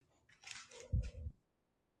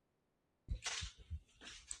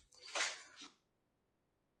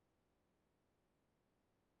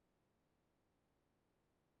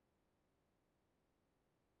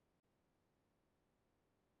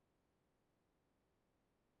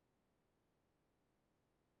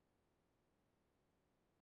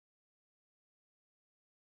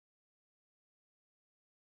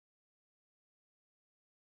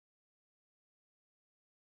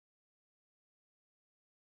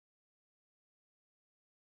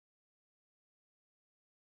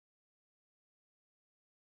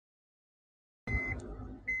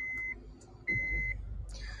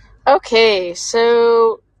Okay,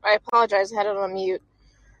 so I apologize. I had it on mute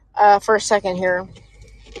for a second here,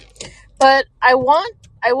 but I want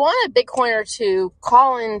a Bitcoiner to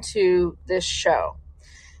call into this show,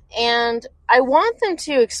 and I want them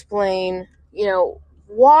to explain,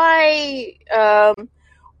 why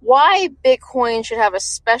Bitcoin should have a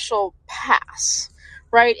special pass,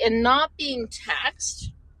 right, and not being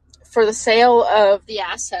taxed for the sale of the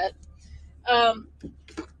asset.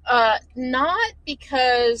 Not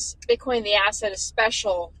because Bitcoin, the asset, is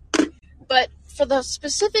special, but for the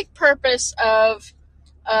specific purpose of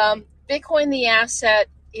Bitcoin, the asset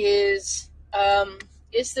is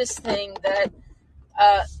this thing that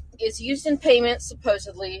is used in payments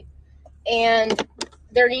supposedly, and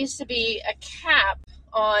there needs to be a cap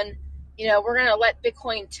on. We're going to let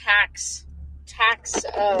Bitcoin tax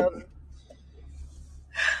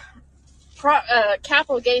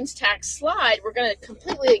capital gains tax slide. We're going to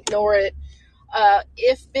completely ignore it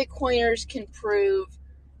if Bitcoiners can prove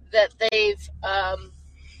that they've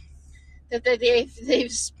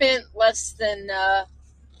spent less than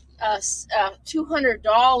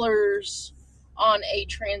 $200 on a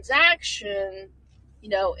transaction,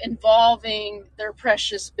 involving their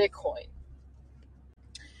precious Bitcoin.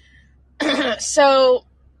 So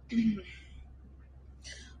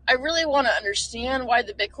I really want to understand why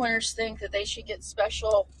the Bitcoiners think that they should get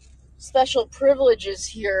special privileges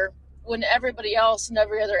here when everybody else and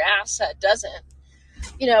every other asset doesn't.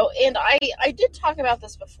 And I did talk about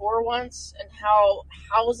this before once, and how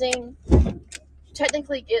housing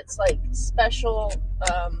technically gets like special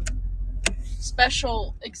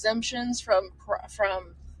exemptions from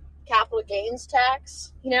capital gains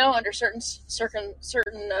tax, under certain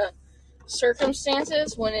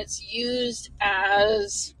circumstances, when it's used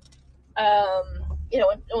as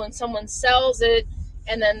when someone sells it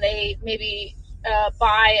and then they maybe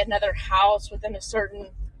buy another house within a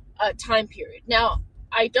certain time period. Now,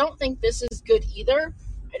 I don't think this is good either.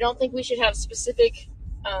 I don't think we should have specific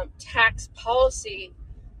tax policy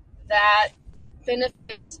that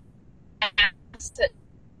benefits asset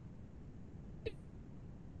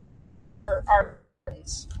our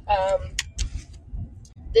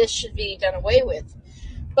this should be done away with.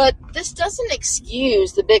 But this doesn't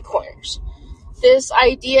excuse the Bitcoiners. This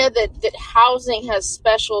idea that housing has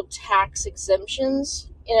special tax exemptions,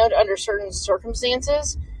 under certain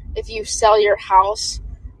circumstances. If you sell your house,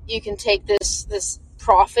 you can take this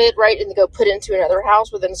profit, right, and go put it into another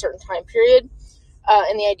house within a certain time period.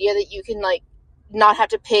 And the idea that you can not have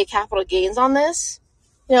to pay capital gains on this.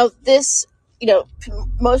 Most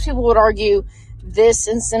people would argue this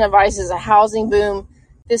incentivizes a housing boom.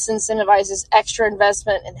 This incentivizes extra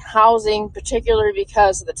investment in housing, particularly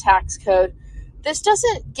because of the tax code. This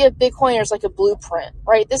doesn't give Bitcoiners like a blueprint,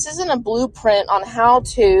 right? This isn't a blueprint on how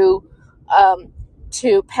to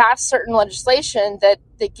pass certain legislation that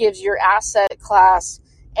gives your asset class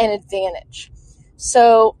an advantage.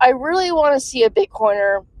 So I really want to see a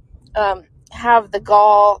Bitcoiner have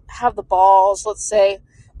the balls, let's say,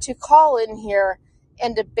 to call in here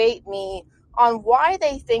and debate me on why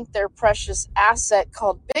they think their precious asset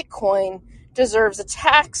called Bitcoin deserves a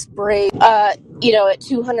tax break, at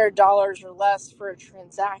 $200 or less for a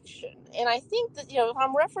transaction. And I think that, if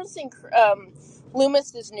I'm referencing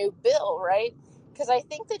Loomis's new bill, right? Because I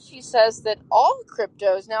think that she says that all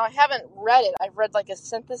cryptos, now I haven't read it, I've read like a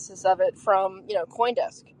synthesis of it from,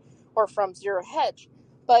 CoinDesk or from Zero Hedge,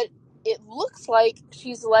 but it looks like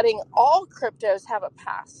she's letting all cryptos have a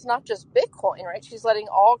pass, not just Bitcoin, right? She's letting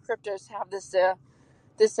all cryptos have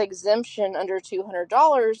this exemption under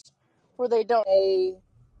 $200 where they don't pay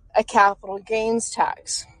a capital gains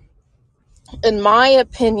tax. In my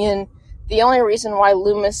opinion, the only reason why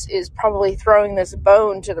Loomis is probably throwing this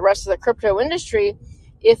bone to the rest of the crypto industry,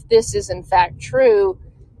 if this is in fact true,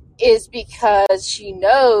 is because she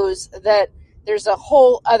knows that there's a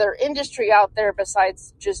whole other industry out there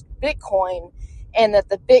besides just Bitcoin, and that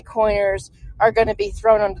the Bitcoiners are going to be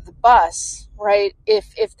thrown under the bus, right?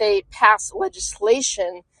 If they pass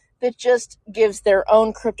legislation that just gives their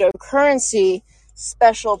own cryptocurrency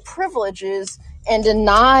special privileges and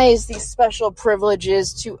denies these special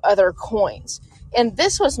privileges to other coins. And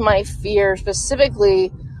this was my fear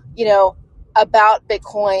specifically, about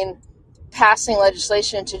Bitcoin passing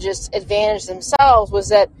legislation to just advantage themselves, was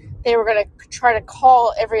that they were going to try to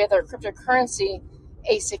call every other cryptocurrency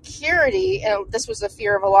a security. And this was a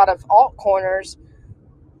fear of a lot of altcoiners,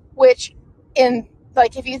 which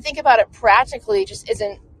if you think about it practically, just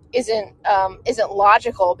isn't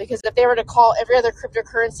logical, because if they were to call every other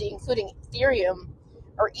cryptocurrency, including Ethereum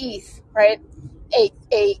or ETH, right, a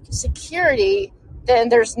security, then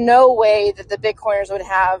there's no way that the Bitcoiners would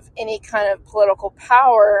have any kind of political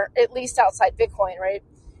power, at least outside Bitcoin, right?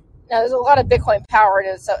 Now, there's a lot of Bitcoin power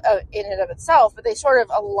in and of itself, but they sort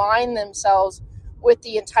of align themselves with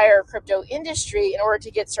the entire crypto industry in order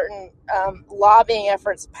to get certain lobbying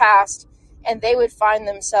efforts passed, and they would find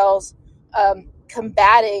themselves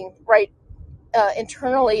combating, right,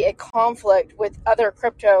 internally a conflict with other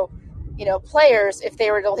crypto, players if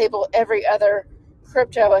they were to label every other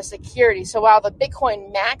crypto as security. So while the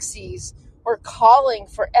Bitcoin maxis were calling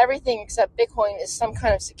for everything except Bitcoin is some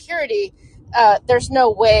kind of security, there's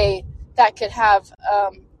no way that could have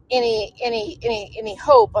any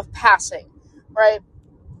hope of passing, right?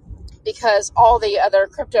 Because all the other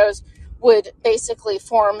cryptos would basically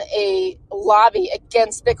form a lobby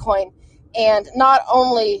against Bitcoin and not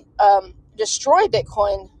only destroy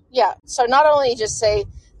Bitcoin. Yeah, so not only just say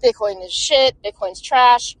Bitcoin is shit, Bitcoin's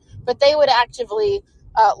trash, but they would actively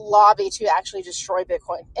lobby to actually destroy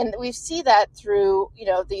Bitcoin. And we see that through,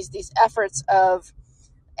 these efforts of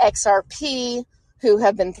XRP, who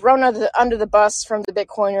have been thrown under the bus from the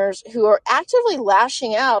Bitcoiners, who are actively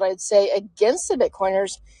lashing out, I'd say, against the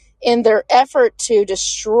Bitcoiners in their effort to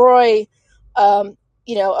destroy,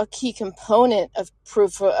 a key component of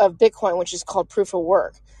proof of Bitcoin, which is called proof of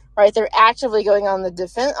work. Right? They're actively going on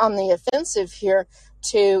the offensive here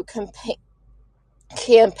to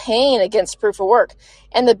campaign against proof of work,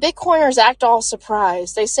 and the Bitcoiners act all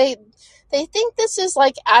surprised. They say they think this is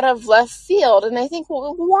like out of left field, and they think,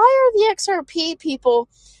 well, why are the XRP people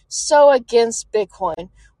so against Bitcoin?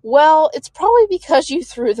 Well, it's probably because you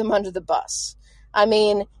threw them under the bus. I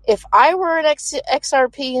mean, if I were an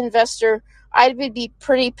XRP investor, I'd be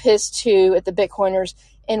pretty pissed too at the Bitcoiners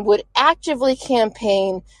and would actively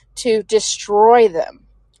campaign to destroy them,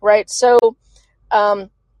 right? So,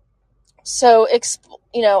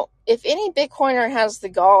 if any Bitcoiner has the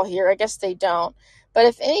gall here, I guess they don't, but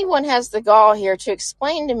if anyone has the gall here to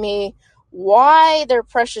explain to me why their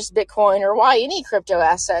precious Bitcoin or why any crypto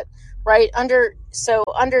asset, right, under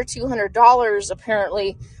 $200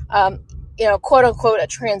 apparently, quote unquote, a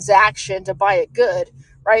transaction to buy a good,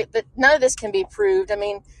 right? But none of this can be proved. I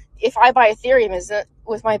mean, if I buy Ethereum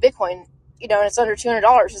with my Bitcoin, and it's under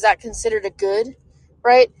 $200, is that considered a good,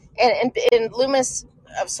 right? And Loomis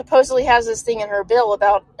supposedly has this thing in her bill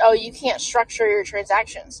about, you can't structure your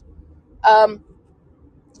transactions.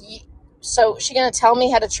 So she's going to tell me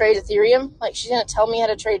how to trade Ethereum? Like, she's going to tell me how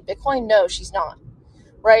to trade Bitcoin? No, she's not,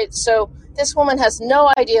 right? So this woman has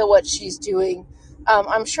no idea what she's doing.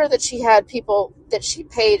 I'm sure that she had people that she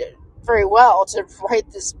paid very well to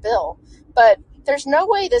write this bill, but there's no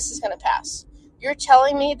way this is going to pass. You're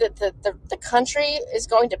telling me that the country is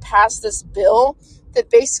going to pass this bill that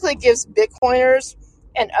basically gives Bitcoiners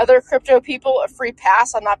and other crypto people a free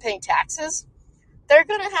pass on not paying taxes? They're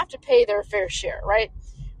going to have to pay their fair share, right?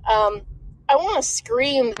 I want to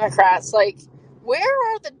scream Democrats, like, where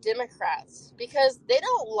are the Democrats? Because they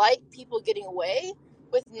don't like people getting away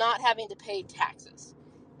with not having to pay taxes.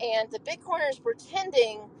 And the Bitcoiners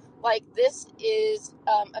pretending like this is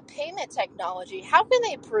a payment technology. How can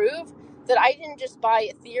they prove that I didn't just buy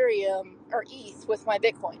Ethereum or ETH with my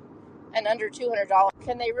Bitcoin and under $200?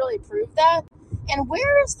 Can they really prove that? And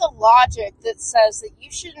where is the logic that says that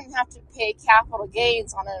you shouldn't have to pay capital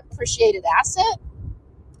gains on an appreciated asset,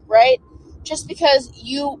 right? Just because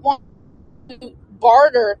you want to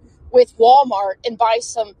barter with Walmart and buy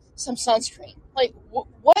some sunscreen. Like,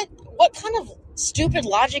 what kind of stupid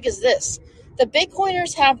logic is this? The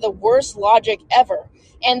Bitcoiners have the worst logic ever,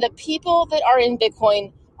 and the people that are in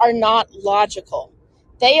Bitcoin are not logical.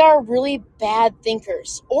 They are really bad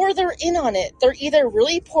thinkers, or they're in on it. They're either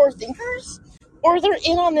really poor thinkers or they're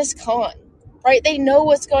in on this con, right? They know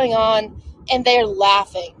what's going on and they're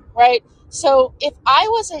laughing, right? So if I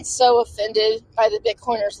wasn't so offended by the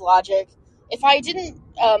Bitcoiners' logic, if I didn't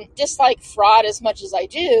dislike fraud as much as I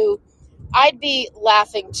do, I'd be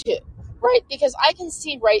laughing too, right? Because I can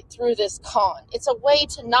see right through this con. It's a way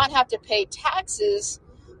to not have to pay taxes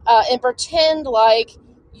and pretend like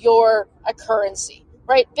you're a currency,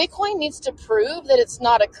 right? Bitcoin needs to prove that it's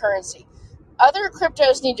not a currency. Other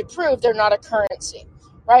cryptos need to prove they're not a currency,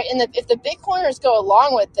 right? And if the Bitcoiners go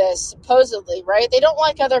along with this, supposedly, right, they don't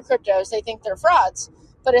like other cryptos. They think they're frauds.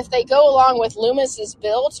 But if they go along with Loomis's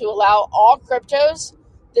bill to allow all cryptos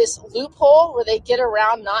this loophole where they get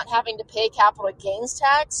around not having to pay capital gains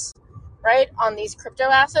tax, right, on these crypto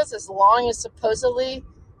assets, as long as supposedly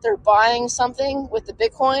they're buying something with the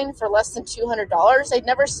Bitcoin for less than $200, they'd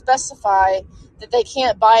never specify that they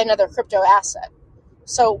can't buy another crypto asset.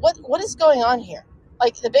 So what is going on here?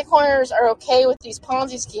 Like, the Bitcoiners are okay with these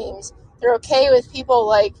Ponzi schemes. They're okay with people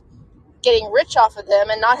like getting rich off of them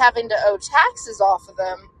and not having to owe taxes off of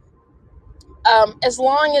them, as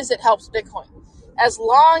long as it helps Bitcoin. As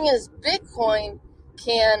long as Bitcoin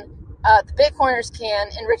can, the Bitcoiners can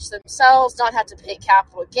enrich themselves, not have to pay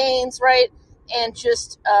capital gains, right? And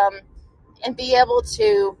just, and be able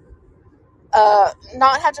to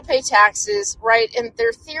not have to pay taxes, right? And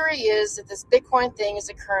their theory is that this Bitcoin thing is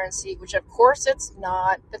a currency, which of course it's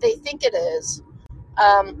not, but they think it is.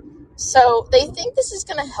 So they think this is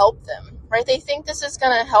going to help them, right? They think this is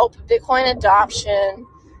going to help Bitcoin adoption.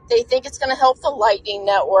 They think it's going to help the Lightning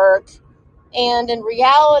Network. And in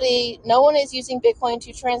reality, no one is using Bitcoin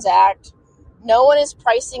to transact. No one is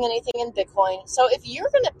pricing anything in Bitcoin. So if you're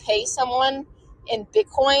going to pay someone in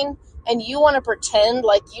Bitcoin and you want to pretend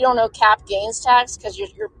like you don't know cap gains tax because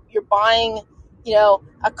you're buying,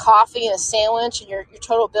 a coffee and a sandwich and your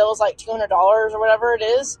total bill is like $200 or whatever it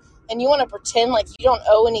is, and you want to pretend like you don't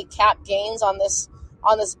owe any cap gains on this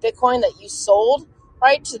Bitcoin that you sold,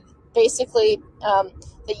 right? To basically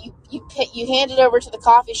that you hand it over to the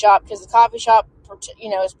coffee shop because the coffee shop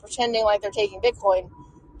is pretending like they're taking Bitcoin.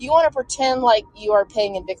 You want to pretend like you are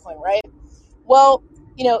paying in Bitcoin, right? Well,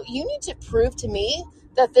 you need to prove to me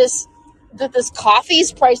that this coffee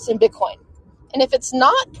is priced in Bitcoin. And if it's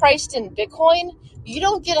not priced in Bitcoin, you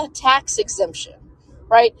don't get a tax exemption,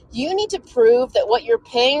 right? You need to prove that what you're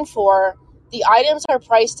paying for, the items are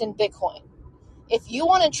priced in Bitcoin. If you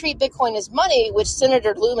want to treat Bitcoin as money, which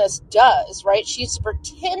Senator Loomis does, right? She's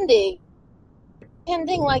pretending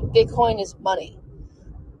like Bitcoin is money.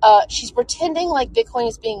 She's pretending like Bitcoin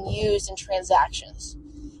is being used in transactions.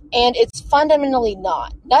 And it's fundamentally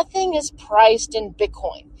not. Nothing is priced in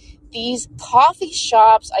Bitcoin. These coffee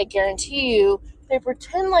shops, I guarantee you, they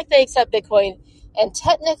pretend like they accept Bitcoin, and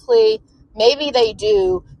technically, maybe they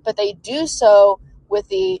do, but they do so with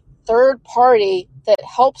the third party that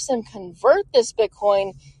helps them convert this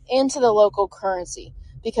Bitcoin into the local currency.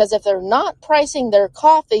 Because if they're not pricing their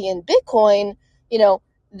coffee in Bitcoin,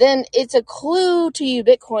 then it's a clue to you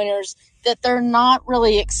Bitcoiners that they're not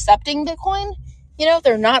really accepting Bitcoin.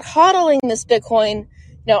 They're not hodling this Bitcoin,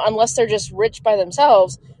 unless they're just rich by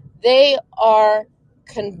themselves. They are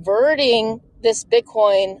converting this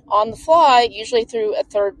Bitcoin on the fly, usually through a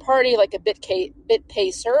third party like a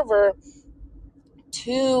BitPay server,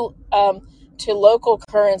 to local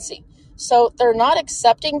currency. So they're not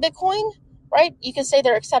accepting Bitcoin, right? You can say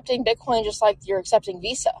they're accepting Bitcoin just like you're accepting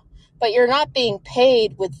Visa, but you're not being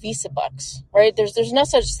paid with Visa bucks, right? There's no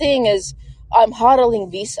such thing as I'm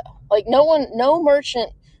hodling Visa. Like no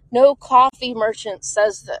merchant, no coffee merchant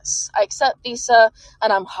says this. I accept Visa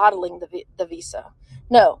and I'm hodling the Visa.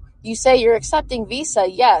 No, you say you're accepting Visa,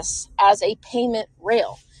 yes, as a payment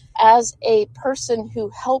rail, as a person who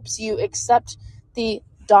helps you accept the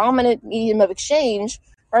dominant medium of exchange,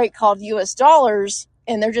 right, called US dollars,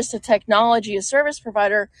 and they're just a technology, a service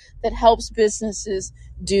provider that helps businesses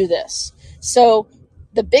do this. So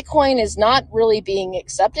the Bitcoin is not really being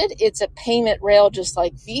accepted. It's a payment rail just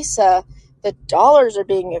like Visa. The dollars are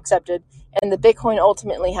being accepted, and the Bitcoin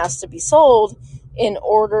ultimately has to be sold in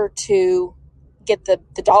order to get the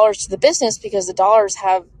dollars to the business, because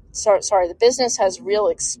the business has real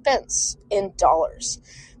expense in dollars.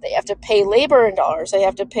 They have to pay labor in dollars. They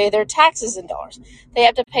have to pay their taxes in dollars. They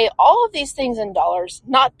have to pay all of these things in dollars,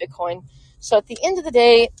 not Bitcoin. So at the end of the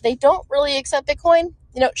day, they don't really accept Bitcoin.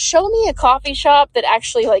 Show me a coffee shop that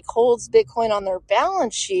actually holds Bitcoin on their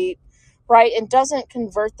balance sheet, right, and doesn't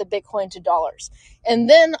convert the Bitcoin to dollars. And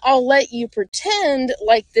then I'll let you pretend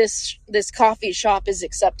like this coffee shop is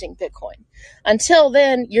accepting Bitcoin. Until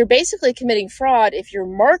then, you're basically committing fraud if you're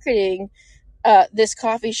marketing this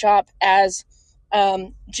coffee shop as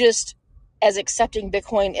just as accepting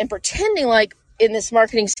Bitcoin and pretending like in this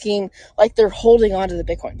marketing scheme, like they're holding on to the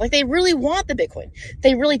Bitcoin. Like they really want the Bitcoin.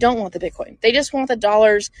 They really don't want the Bitcoin. They just want the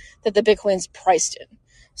dollars that the Bitcoin's priced in.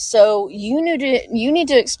 So you need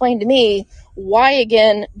to explain to me why,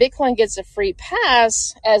 again, Bitcoin gets a free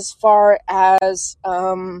pass as far as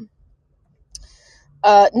no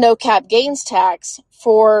cap gains tax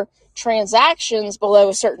for transactions below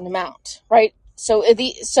a certain amount, right? So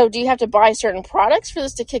do you have to buy certain products for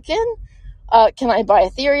this to kick in? Can I buy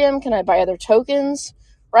Ethereum? Can I buy other tokens,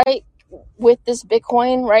 right? With this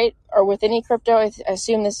Bitcoin, right? Or with any crypto? I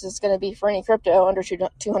assume this is going to be for any crypto under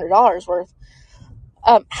 $200 worth.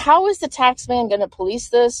 How is the tax man going to police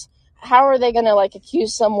this? How are they going to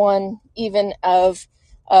accuse someone even of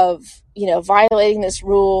violating this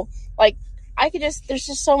rule? There's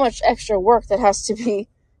just so much extra work that has to be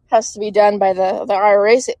done by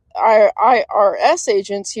the IRS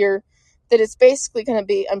agents here that it's basically going to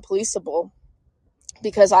be unpoliceable.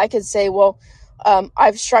 Because I could say, well,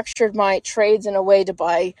 I've structured my trades in a way to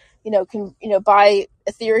buy buy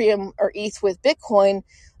Ethereum or ETH with Bitcoin,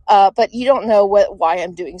 but you don't know why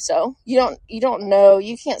I'm doing so. You don't know.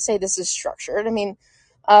 You can't say this is structured. I mean,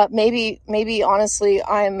 maybe honestly,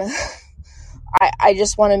 I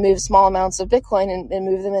just want to move small amounts of Bitcoin and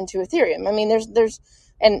move them into Ethereum. I mean,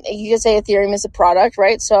 and you could say Ethereum is a product,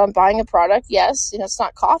 right? So I'm buying a product. Yes, it's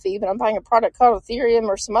not coffee, but I'm buying a product called Ethereum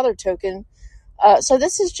or some other token. So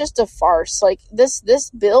this is just a farce. Like this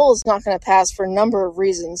bill is not going to pass for a number of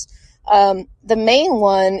reasons. The main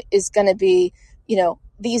one is going to be,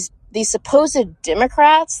 these supposed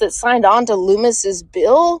Democrats that signed on to Loomis's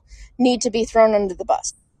bill need to be thrown under the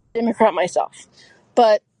bus. Democrat myself,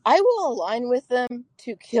 but I will align with them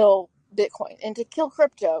to kill Bitcoin and to kill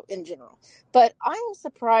crypto in general. But I'm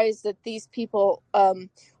surprised that these people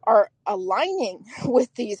are aligning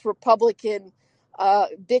with these Republican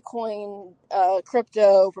Bitcoin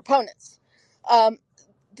crypto proponents.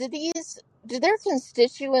 Do their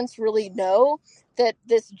constituents really know that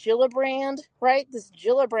this Gillibrand, right? This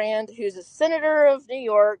Gillibrand, who's a senator of New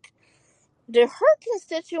York, do her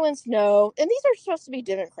constituents know? And these are supposed to be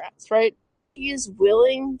Democrats, right? She is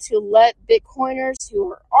willing to let Bitcoiners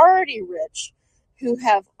who are already rich, who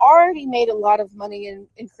have already made a lot of money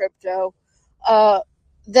in crypto,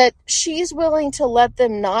 that she's willing to let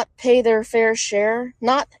them not pay their fair share,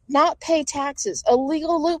 not pay taxes, a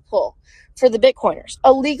legal loophole for the Bitcoiners,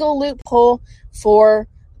 a legal loophole for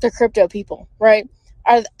the crypto people, right?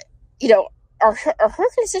 Are her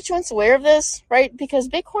constituents aware of this, right? Because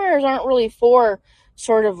Bitcoiners aren't really for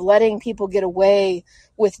sort of letting people get away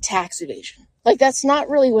with tax evasion. Like, that's not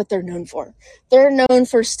really what they're known for. They're known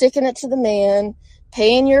for sticking it to the man,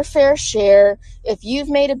 paying your fair share. If you've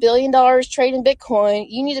made $1 billion trading Bitcoin,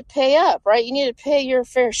 you need to pay up, right? You need to pay your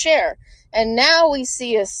fair share. And now we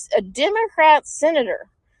see a Democrat senator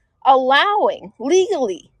allowing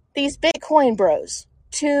legally these Bitcoin bros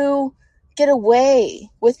to get away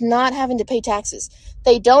with not having to pay taxes.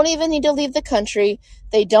 They don't even need to leave the country.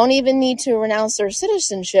 They don't even need to renounce their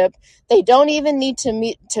citizenship. They don't even need to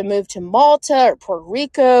move to Malta or Puerto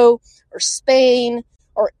Rico or Spain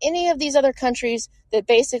or any of these other countries that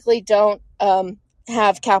basically don't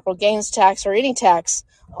have capital gains tax or any tax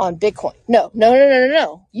on Bitcoin. No.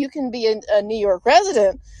 You can be a New York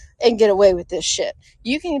resident and get away with this shit.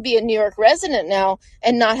 You can be a New York resident now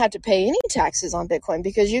and not have to pay any taxes on Bitcoin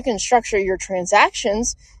because you can structure your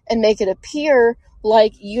transactions and make it appear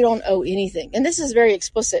like you don't owe anything. And this is very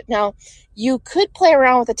explicit. Now, you could play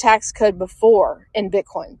around with the tax code before in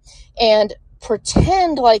Bitcoin and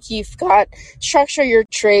pretend like you've got, structure your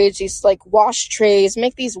trades, these like wash trades,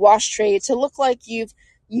 make these wash trades to look like you've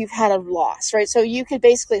had a loss, right? So you could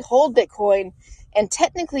basically hold Bitcoin and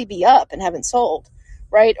technically be up and haven't sold,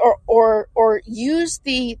 right? Or use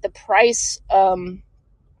the price.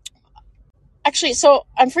 Actually, so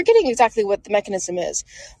I'm forgetting exactly what the mechanism is,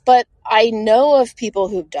 but I know of people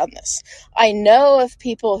who've done this. I know of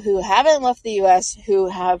people who haven't left the U.S. who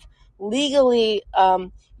have legally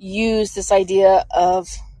used this idea of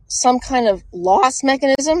some kind of loss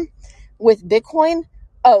mechanism with Bitcoin.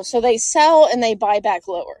 Oh, so they sell and they buy back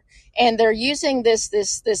lower. And they're using this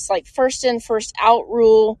like first in, first out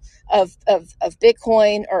rule of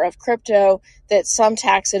Bitcoin or of crypto that some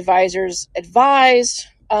tax advisors advised,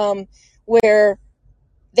 where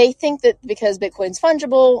they think that because Bitcoin's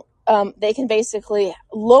fungible, they can basically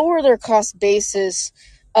lower their cost basis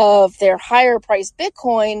of their higher price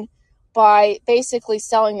Bitcoin by basically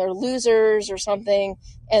selling their losers or something,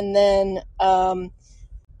 and then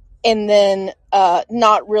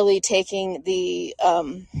not really taking the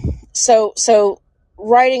so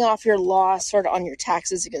writing off your loss sort of on your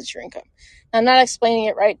taxes against your income. Now, I'm not explaining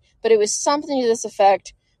it right, but it was something to this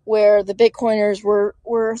effect where the Bitcoiners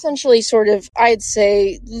were essentially sort of, I'd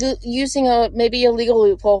say, using maybe a legal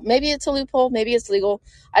loophole. Maybe it's a loophole, maybe it's legal.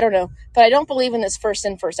 I don't know. But I don't believe in this first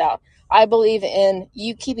in, first out. I believe in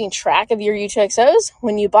you keeping track of your UTXOs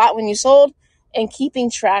when you bought, when you sold, and keeping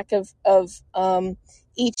track of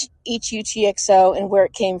each UTXO and where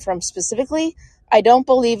it came from specifically. I don't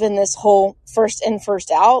believe in this whole first in,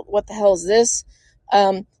 first out. What the hell is this?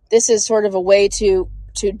 This is sort of a way to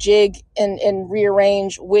jig and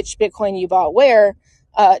rearrange which Bitcoin you bought where.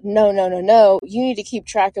 No. You need to keep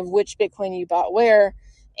track of which Bitcoin you bought where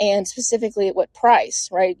and specifically at what price,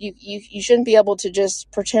 right? You shouldn't be able to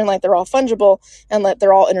just pretend like they're all fungible and that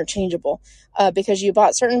they're all interchangeable because you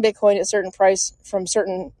bought certain Bitcoin at a certain price from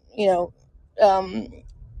certain,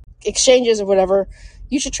 exchanges or whatever.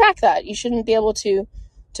 You should track that. You shouldn't be able to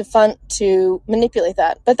manipulate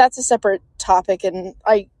that. But that's a separate topic, and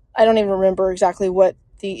I don't even remember exactly what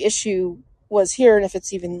the issue was here and if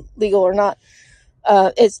it's even legal or not.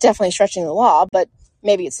 It's definitely stretching the law, but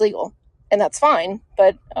maybe it's legal, and that's fine.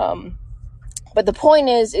 But the point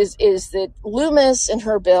is that Loomis and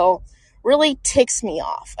her bill really ticks me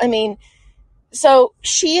off. I mean, so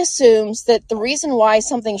she assumes that the reason why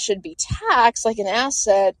something should be taxed, like an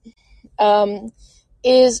asset,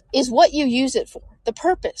 is what you use it for, the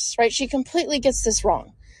purpose, right? She completely gets this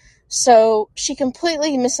wrong. So she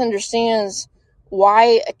completely misunderstands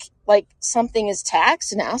why, like, something is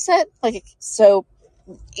taxed, an asset. Like, so,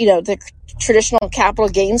 the traditional capital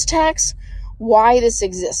gains tax, why this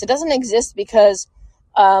exists. It doesn't exist because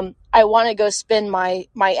I want to go spend my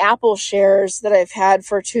Apple shares that I've had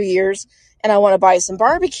for 2 years, and I want to buy some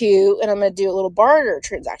barbecue, and I'm going to do a little barter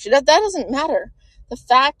transaction. That doesn't matter. The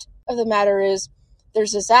fact of the matter is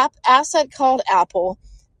there's this asset called Apple,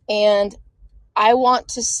 and I want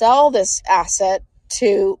to sell this asset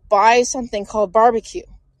to buy something called barbecue.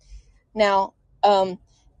 Now,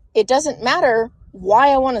 it doesn't matter why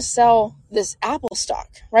I want to sell this Apple stock,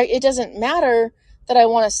 right? It doesn't matter that I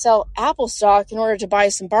want to sell Apple stock in order to buy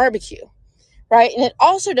some barbecue, right? And it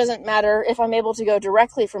also doesn't matter if I'm able to go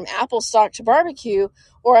directly from Apple stock to barbecue,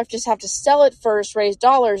 or I just have to sell it first, raise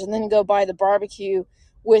dollars, and then go buy the barbecue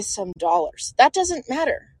with some dollars. That doesn't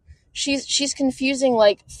matter. She's confusing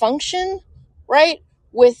like function, right,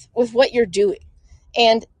 with what you're doing.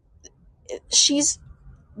 And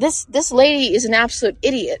this lady is an absolute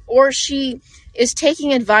idiot, or she is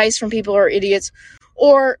taking advice from people who are idiots,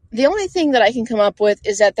 or the only thing that I can come up with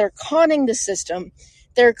is that they're conning the system.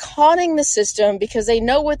 They're conning the system because they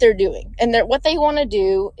know what they're doing, and what they want to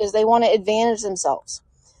do is they want to advantage themselves.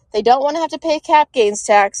 They don't want to have to pay cap gains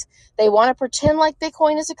tax. They want to pretend like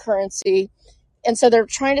Bitcoin is a currency, and so they're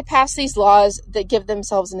trying to pass these laws that give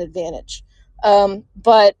themselves an advantage.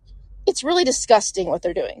 But it's really disgusting what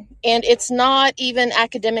they're doing. And it's not even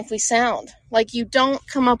academically sound. Like, you don't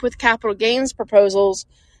come up with capital gains proposals,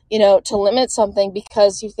 to limit something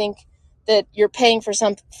because you think that you're paying for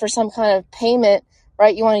some kind of payment,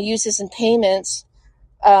 right? You want to use this in payments,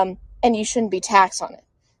 and you shouldn't be taxed on it.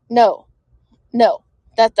 No,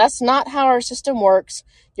 that's not how our system works.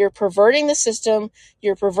 You're perverting the system.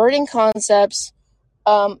 You're perverting concepts.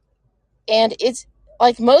 And it's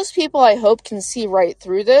like, most people, I hope, can see right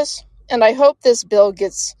through this. And I hope this bill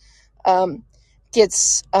gets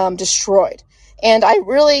destroyed. And I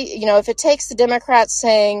really, if it takes the Democrats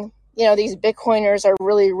saying, these Bitcoiners are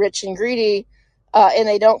really rich and greedy, and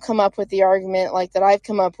they don't come up with the argument like that I've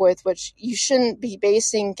come up with, which you shouldn't be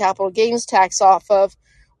basing capital gains tax off of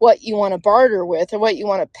what you want to barter with or what you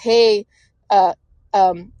want to pay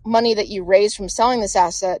money that you raise from selling this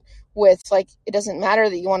asset with. Like, it doesn't matter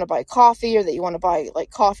that you want to buy coffee or that you want to buy like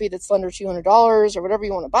coffee that's under $200 or whatever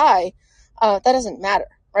you want to buy. That doesn't matter,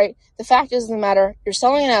 right? The fact doesn't matter. You're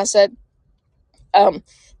selling an asset,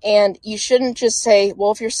 and you shouldn't just say, well,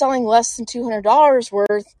 if you're selling less than $200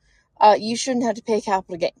 worth, you shouldn't have to pay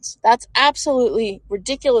capital gains. That's absolutely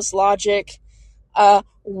ridiculous logic.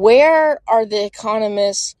 Where are the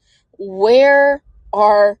economists? Where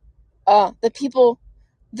are the people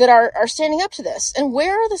that are standing up to this? And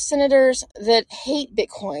where are the senators that hate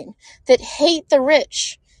Bitcoin, that hate the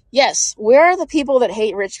rich? Yes, where are the people that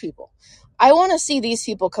hate rich people? I want to see these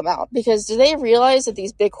people come out, because do they realize that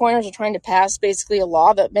these Bitcoiners are trying to pass basically a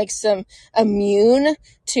law that makes them immune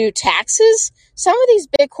to taxes? Some of these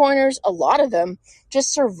Bitcoiners, a lot of them,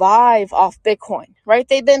 just survive off Bitcoin, right?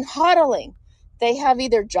 They've been hodling. They have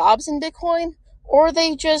either jobs in Bitcoin, or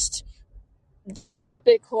they just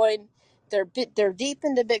Bitcoin. They're deep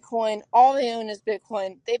into Bitcoin. All they own is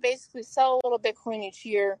Bitcoin. They basically sell a little Bitcoin each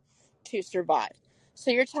year to survive. So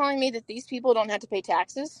you're telling me that these people don't have to pay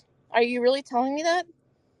taxes? Are you really telling me that?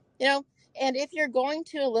 And if you're going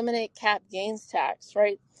to eliminate cap gains tax,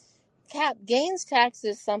 right? Cap gains tax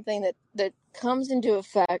is something that comes into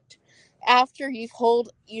effect after you've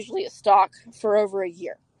held usually a stock for over a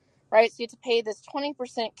year, right? So you have to pay this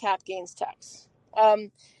 20% cap gains tax.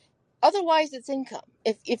 Otherwise, it's income.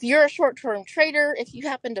 If you're a short-term trader, if you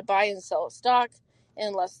happen to buy and sell a stock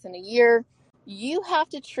in less than a year, you have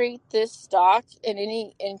to treat this stock and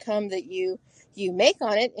any income that you make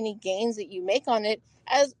on it, any gains that you make on it,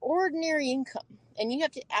 as ordinary income. And you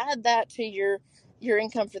have to add that to your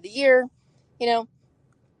income for the year,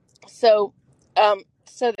 So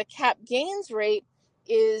the cap gains rate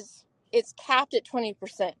it's capped at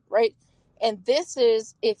 20%, right? And this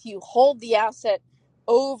is if you hold the asset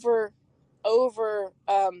over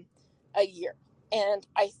a year. And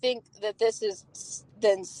I think that this is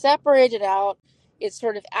then separated out. It's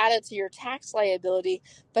sort of added to your tax liability,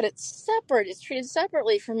 but it's separate. It's treated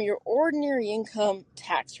separately from your ordinary income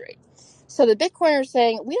tax rate. So the Bitcoiners are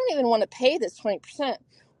saying, we don't even want to pay this 20%.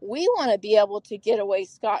 We want to be able to get away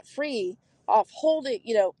scot-free off holding,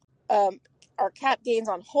 our cap gains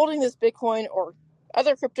on holding this Bitcoin or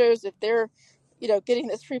other cryptos if they're, getting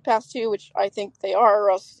this free pass too, which I think they are,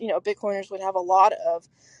 or else, Bitcoiners would have a lot of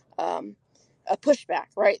a pushback,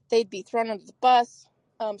 right? They'd be thrown under the bus.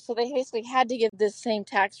 So they basically had to give this same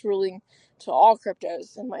tax ruling to all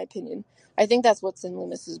cryptos, in my opinion. I think that's what's in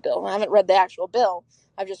Loomis's bill. I haven't read the actual bill.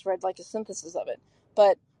 I've just read like a synthesis of it.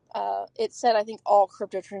 But it said, I think, all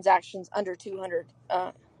crypto transactions under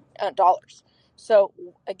 $200. So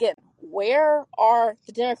again, where are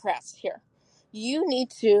the Democrats here? You need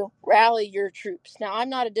to rally your troops. Now, I'm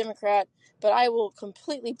not a Democrat, but I will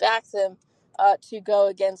completely back them to go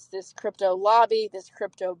against this crypto lobby, this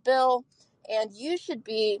crypto bill. And you should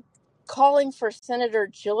be calling for Senator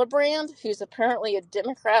Gillibrand, who's apparently a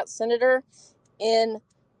Democrat senator in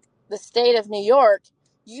the state of New York.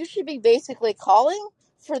 You should be basically calling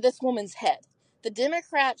for this woman's head. The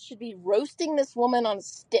Democrats should be roasting this woman on a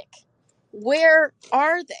stick. Where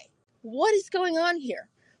are they? What is going on here?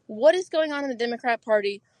 What is going on in the Democrat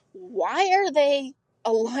Party? Why are they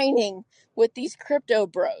aligning with these crypto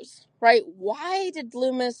bros, right? Why did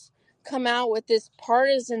Loomis come out with this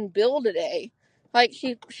partisan bill today? Like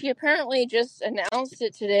she apparently just announced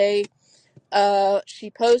it today. She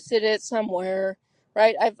posted it somewhere,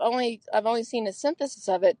 right? I've only seen a synthesis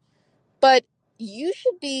of it, but you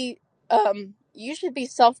should be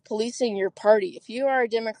self-policing your party. If you are a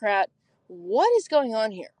Democrat, what is going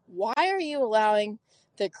on here? Why are you allowing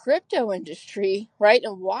the crypto industry, right?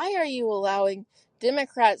 And why are you allowing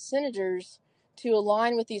Democrat senators to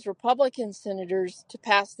align with these Republican senators to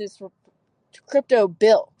pass this crypto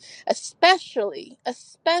bill, especially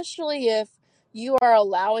if you are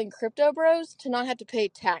allowing crypto bros to not have to pay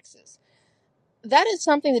taxes? That is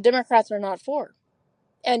something the Democrats are not for.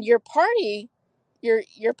 And your party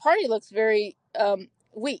looks very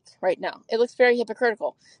weak right now. It looks very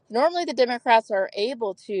hypocritical. Normally the Democrats are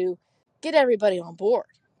able to get everybody on board.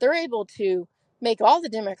 They're able to make all the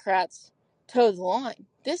Democrats toe the line.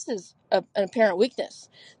 This is an apparent weakness.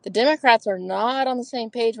 The Democrats are not on the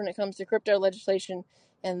same page when it comes to crypto legislation,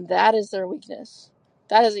 and that is their weakness.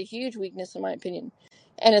 That is a huge weakness in my opinion.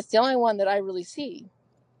 And it's the only one that I really see,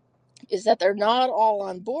 is that they're not all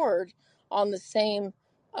on board on the same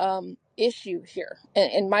issue here.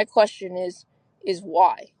 And my question is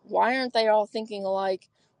why? Why aren't they all thinking alike?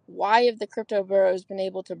 Why have the crypto bureaus been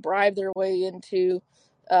able to bribe their way into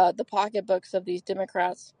the pocketbooks of these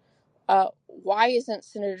Democrats? Why isn't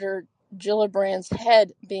Senator Gillibrand's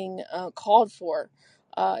head being called for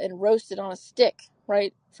and roasted on a stick,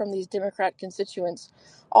 right, from these Democrat constituents?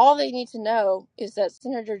 All they need to know is that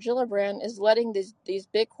Senator Gillibrand is letting these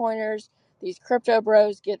Bitcoiners, these crypto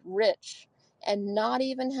bros get rich and not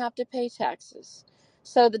even have to pay taxes.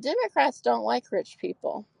 So the Democrats don't like rich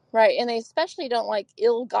people, right? And they especially don't like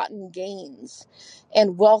ill-gotten gains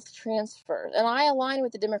and wealth transfer. And I align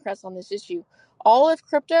with the Democrats on this issue. All of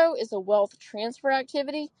crypto is a wealth transfer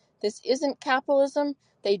activity. This isn't capitalism.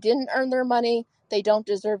 They didn't earn their money. They don't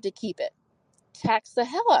deserve to keep it. Tax the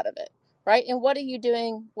hell out of it, right? And what are you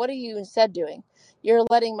doing? What are you instead doing? You're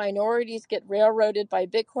letting minorities get railroaded by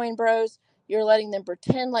Bitcoin bros. You're letting them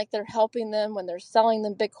pretend like they're helping them when they're selling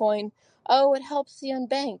them Bitcoin. Oh, it helps the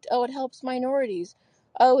unbanked. Oh, it helps minorities.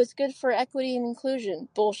 Oh, it's good for equity and inclusion.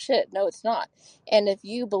 Bullshit. No, it's not. And if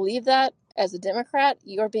you believe that as a Democrat,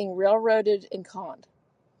 you're being railroaded and conned.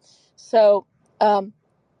 So, and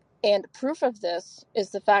proof of this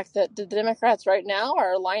is the fact that the Democrats right now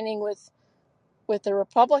are aligning with the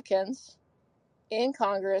Republicans in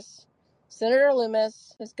Congress. Senator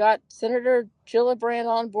Loomis has got Senator Gillibrand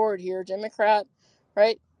on board here, Democrat,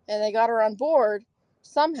 right? And they got her on board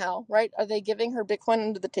somehow, right? Are they giving her Bitcoin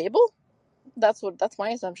under the table? That's my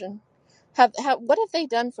assumption. What have they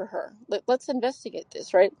done for her? Let's investigate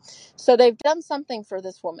this, right? So they've done something for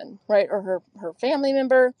this woman, right? Or her family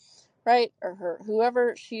member, right? Or her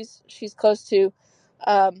whoever she's close to.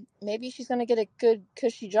 Maybe she's going to get a good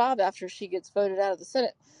cushy job after she gets voted out of the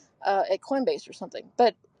Senate at Coinbase or something.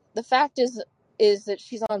 But the fact is that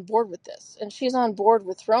she's on board with this, and she's on board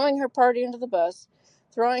with throwing her party under the bus,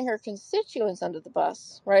 throwing her constituents under the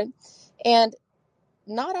bus, right? And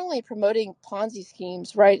not only promoting Ponzi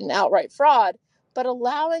schemes, right, and outright fraud, but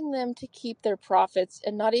allowing them to keep their profits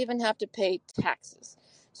and not even have to pay taxes.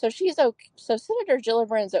 So So Senator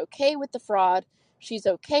Gillibrand's okay with the fraud. She's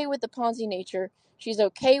okay with the Ponzi nature. She's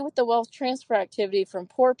okay with the wealth transfer activity from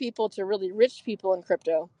poor people to really rich people in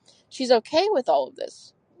crypto. She's okay with all of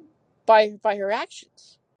this by her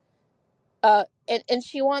actions. And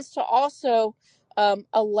she wants to also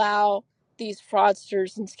allow these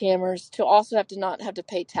fraudsters and scammers to also not have to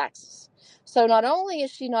pay taxes. So not only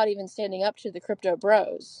is she not even standing up to the crypto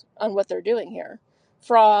bros on what they're doing here,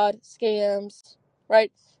 fraud, scams,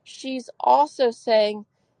 right? She's also saying,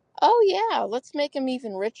 "Oh yeah, let's make them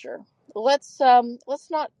even richer. Let's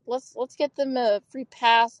get them a free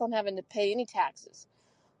pass on having to pay any taxes."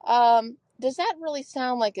 Does that really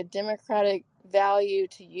sound like a democratic value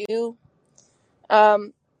to you?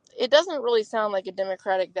 Um, it doesn't really sound like a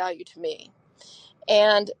democratic value to me.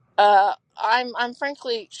 And I'm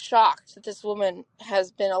frankly shocked that this woman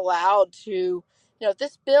has been allowed to,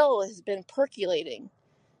 this bill has been percolating.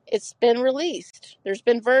 It's been released. There's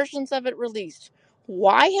been versions of it released.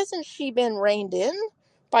 Why hasn't she been reined in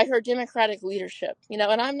by her Democratic leadership? And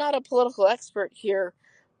I'm not a political expert here,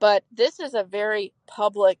 but this is a very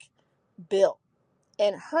public bill,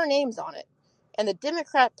 and her name's on it. And the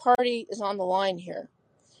Democrat Party is on the line here,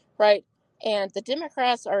 right? And the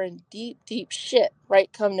Democrats are in deep, deep shit,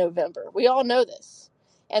 right, come November. We all know this.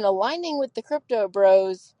 And aligning with the crypto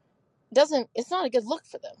bros it's not a good look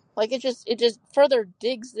for them. Like it just further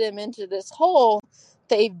digs them into this hole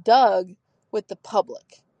they've dug with the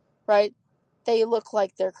public, right? They look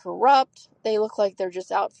like they're corrupt. They look like they're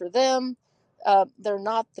just out for them. They're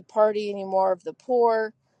not the party anymore of the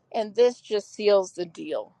poor, and this just seals the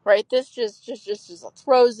deal, right? This just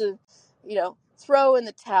throws a, throw in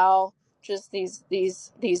the towel. Just these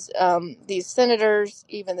senators,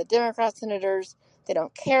 even the Democrat senators, they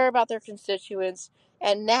don't care about their constituents,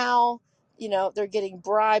 and now they're getting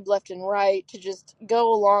bribed left and right to just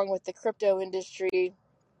go along with the crypto industry.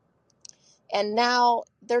 And now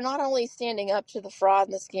they're not only standing up to the fraud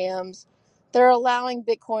and the scams, they're allowing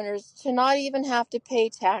Bitcoiners to not even have to pay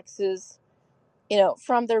taxes,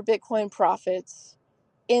 from their Bitcoin profits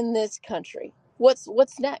in this country.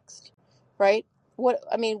 What's next, right? What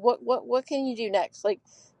can you do next? Like,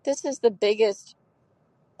 this is the biggest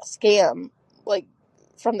scam, like,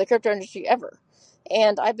 from the crypto industry ever.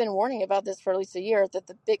 And I've been warning about this for at least a year, that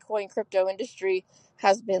the Bitcoin crypto industry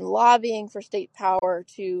has been lobbying for state power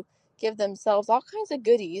to give themselves all kinds of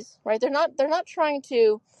goodies, right? They're not trying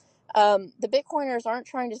to, the Bitcoiners aren't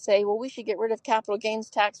trying to say, well, we should get rid of capital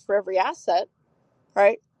gains tax for every asset,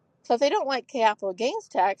 right? So if they don't like capital gains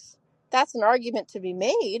tax, that's an argument to be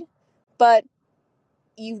made. But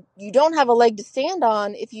you don't have a leg to stand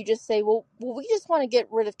on if you just say, well, we just want to get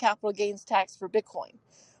rid of capital gains tax for Bitcoin.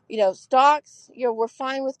 Stocks, we're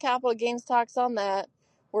fine with capital gains tax on that.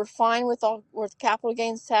 We're fine with capital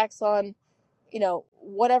gains tax on,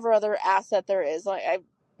 whatever other asset there is. I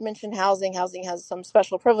mentioned housing. Housing has some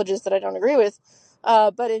special privileges that I don't agree with.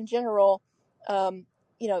 But in general,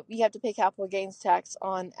 you have to pay capital gains tax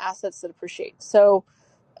on assets that appreciate. So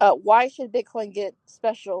why should Bitcoin get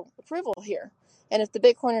special approval here? And if the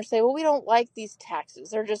Bitcoiners say, well, we don't like these taxes,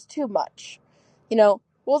 they're just too much,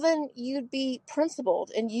 well, then you'd be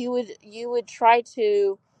principled, and you would try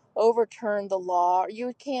to overturn the law, or you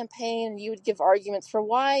would campaign, and you would give arguments for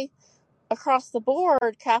why across the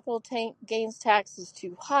board capital gains tax is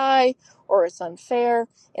too high or it's unfair.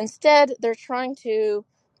 Instead, they're trying to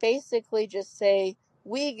basically just say,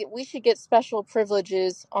 we should get special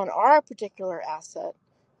privileges on our particular asset,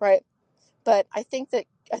 right? But I think that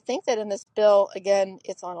in this bill, again,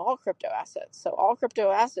 it's on all crypto assets. So all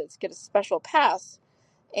crypto assets get a special pass,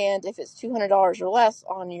 and if it's $200 or less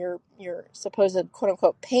on your supposed quote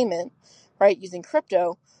unquote payment, right, using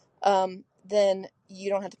crypto, then you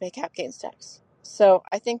don't have to pay cap gains tax. So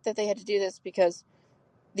I think that they had to do this because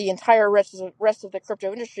the entire rest of the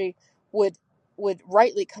crypto industry would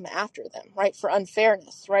rightly come after them, right, for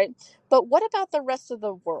unfairness, right? But what about the rest of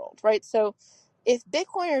the world, right? So if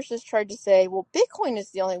Bitcoiners just tried to say, well, Bitcoin is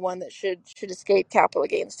the only one that should escape capital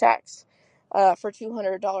gains tax for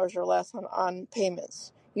 $200 or less on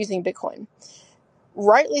payments using Bitcoin,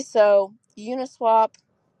 rightly so, Uniswap,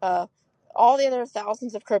 all the other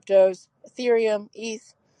thousands of cryptos, Ethereum,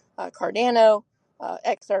 ETH, Cardano,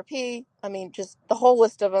 XRP, just the whole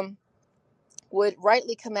list of them, would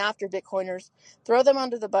rightly come after Bitcoiners, throw them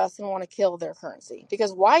under the bus, and want to kill their currency.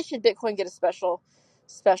 Because why should Bitcoin get a special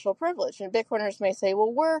privilege? And Bitcoiners may say,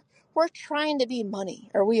 well, we're trying to be money,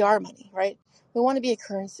 or we are money, right? We want to be a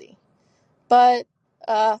currency. But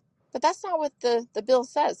that's not what the bill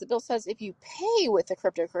says. The bill says if you pay with a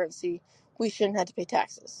cryptocurrency, we shouldn't have to pay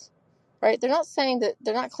taxes, right? They're not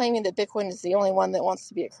claiming that Bitcoin is the only one that wants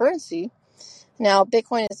to be a currency. Now,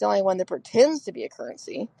 Bitcoin is the only one that pretends to be a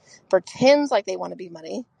currency, pretends like they want to be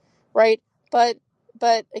money, right? But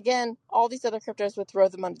again, all these other cryptos would throw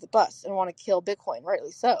them under the bus and want to kill Bitcoin,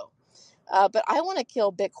 rightly so. But I want to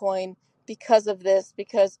kill Bitcoin because of this,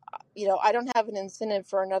 because, I don't have an incentive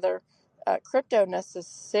for another crypto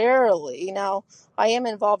necessarily. Now, I am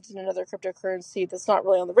involved in another cryptocurrency that's not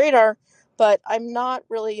really on the radar, but I'm not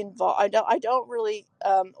really involved. I don't really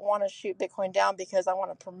want to shoot Bitcoin down because I want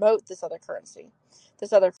to promote this other currency,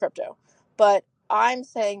 this other crypto. But I'm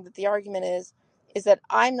saying that the argument is that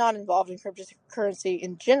I'm not involved in cryptocurrency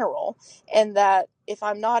in general, and that if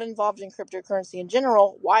I'm not involved in cryptocurrency in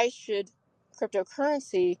general, why should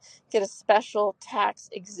cryptocurrency get a special tax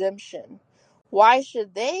exemption? Why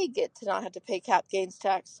should they get to not have to pay cap gains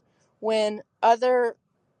tax when other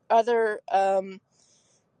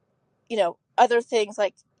other things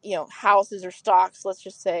like, houses or stocks, let's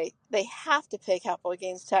just say, they have to pay capital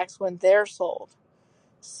gains tax when they're sold.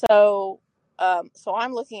 So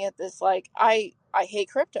I'm looking at this like I hate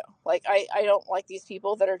crypto. Like I don't like these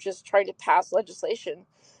people that are just trying to pass legislation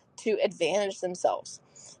to advantage themselves.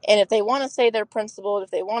 And if they want to say they're principled,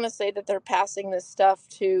 if they want to say that they're passing this stuff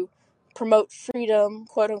to promote freedom,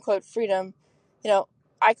 quote unquote freedom, you know,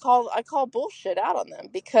 I call bullshit out on them,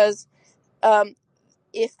 because um,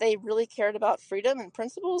 if they really cared about freedom and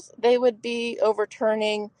principles, they would be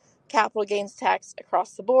overturning capital gains tax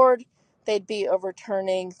across the board. They'd be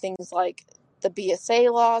overturning things like the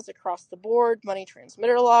BSA laws across the board, money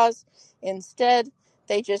transmitter laws. Instead,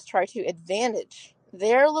 they just try to advantage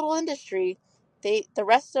their little industry. The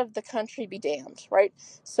rest of the country be damned, right?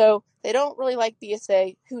 So they don't really like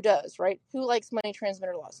BSA. Who does, right? Who likes money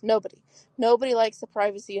transmitter laws? Nobody. Nobody likes the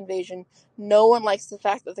privacy invasion. No one likes the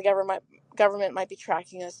fact that the government might be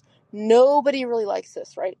tracking us. Nobody really likes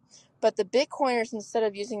this, right? But the Bitcoiners, instead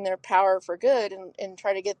of using their power for good and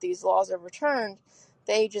try to get these laws overturned,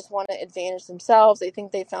 they just want to advantage themselves. They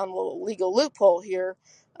think they found a little legal loophole here.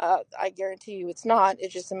 I guarantee you it's not.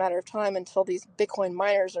 It's just a matter of time until these Bitcoin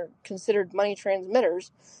miners are considered money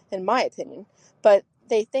transmitters, in my opinion. But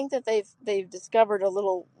they think that they've discovered a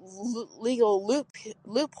little legal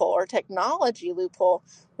loophole or technology loophole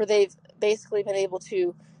where they've basically been able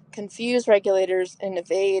to confuse regulators and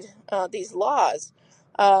evade these laws.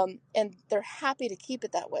 And they're happy to keep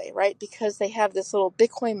it that way, right? Because they have this little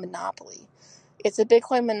Bitcoin monopoly. It's a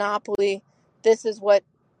Bitcoin monopoly. This is what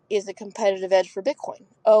is a competitive edge for Bitcoin.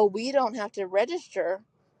 Oh, we don't have to register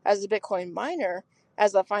as a Bitcoin miner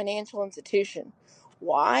as a financial institution.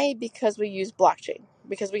 Why? Because we use blockchain.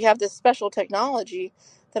 Because we have this special technology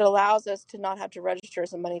that allows us to not have to register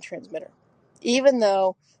as a money transmitter. Even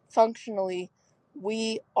though functionally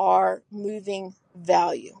we are moving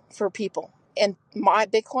value for people. And my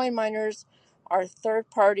Bitcoin miners are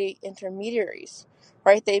third-party intermediaries,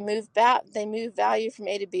 right? They move value from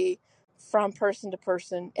A to B, from person to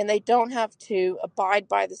person, and they don't have to abide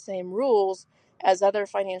by the same rules as other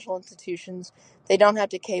financial institutions. They don't have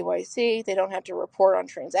to KYC, they don't have to report on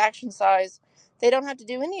transaction size. They don't have to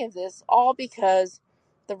do any of this, all because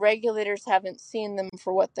the regulators haven't seen them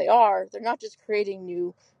for what they are. They're not just creating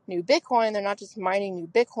new Bitcoin, they're not just mining new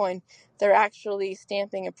Bitcoin, they're actually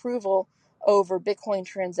stamping approval over Bitcoin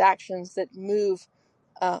transactions that move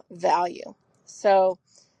value. So,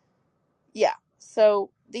 yeah. So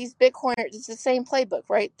these Bitcoiners, it's the same playbook,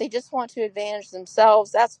 right? They just want to advantage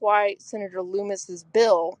themselves. That's why Senator Loomis's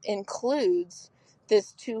bill includes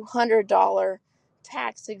this $200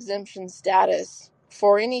 tax exemption status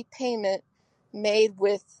for any payment made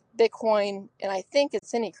with Bitcoin, and I think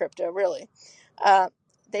it's any crypto, really.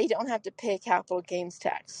 They don't have to pay capital gains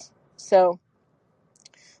tax. So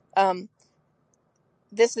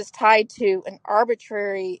this is tied to an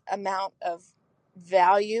arbitrary amount of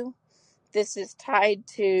value. This is tied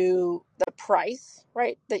to the price,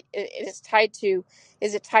 right? It is tied to,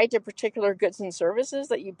 is it tied to particular goods and services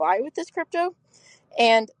that you buy with this crypto?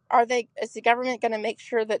 And is the government going to make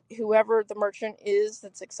sure that whoever the merchant is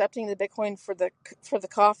that's accepting the Bitcoin for the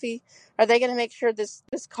coffee, are they going to make sure this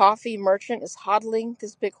coffee merchant is hodling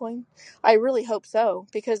this Bitcoin? I really hope so,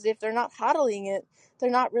 because if they're not hodling it, they're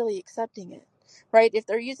not really accepting it, right? If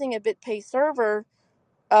they're using a BitPay server,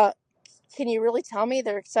 uh, can you really tell me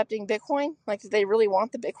they're accepting Bitcoin? Like, do they really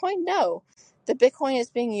want the Bitcoin? No. The Bitcoin is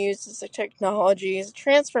being used as a technology, as a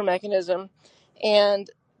transfer mechanism, and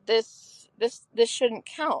this shouldn't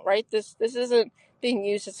count, right? This isn't being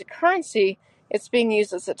used as a currency. It's being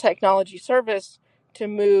used as a technology service to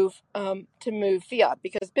move fiat,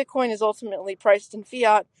 because Bitcoin is ultimately priced in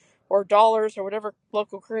fiat or dollars or whatever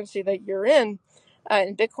local currency that you're in,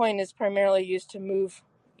 and Bitcoin is primarily used to move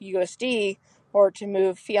USD or to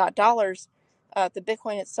move fiat dollars. The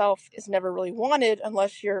Bitcoin itself is never really wanted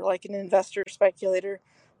unless you're like an investor speculator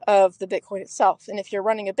of the Bitcoin itself. And if you're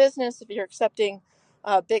running a business, if you're accepting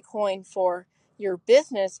Bitcoin for your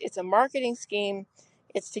business, it's a marketing scheme.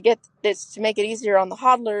 It's to make it easier on the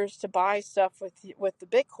hodlers to buy stuff with the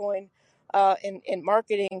Bitcoin, and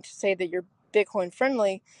marketing to say that you're Bitcoin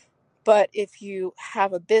friendly. But if you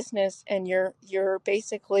have a business and you're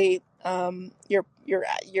basically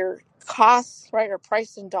your costs, right, are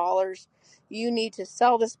priced in dollars. You need to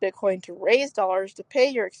sell this Bitcoin to raise dollars to pay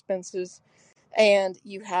your expenses, and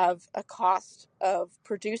you have a cost of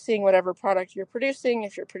producing whatever product you're producing.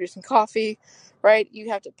 If you're producing coffee, right, you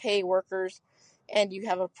have to pay workers, and you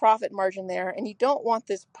have a profit margin there, and you don't want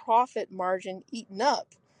this profit margin eaten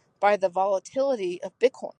up by the volatility of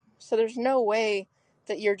Bitcoin. So there's no way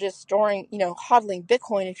that you're just storing, hodling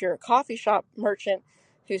Bitcoin. If you're a coffee shop merchant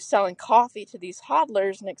who's selling coffee to these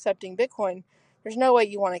hodlers and accepting Bitcoin, there's no way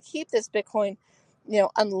you want to keep this Bitcoin,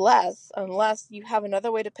 unless you have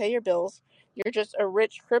another way to pay your bills. You're just a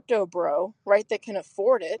rich crypto bro, right, that can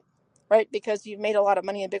afford it, right, because you've made a lot of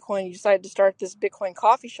money in Bitcoin. You decided to start this Bitcoin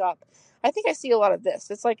coffee shop. I think I see a lot of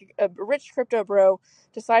this. It's like a rich crypto bro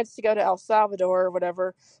decides to go to El Salvador or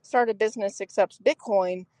whatever, start a business, accepts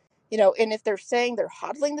Bitcoin, and if they're saying they're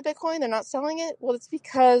hodling the Bitcoin, they're not selling it, well, it's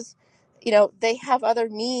because, they have other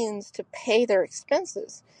means to pay their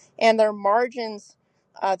expenses, and their margins,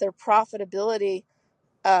 their profitability,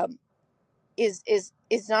 um, is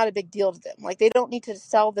not a big deal to them. Like, they don't need to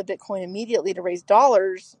sell the Bitcoin immediately to raise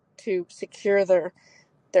dollars to secure their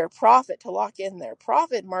profit, to lock in their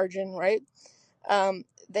profit margin, right?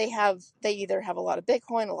 They either have a lot of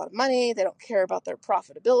Bitcoin, a lot of money. They don't care about their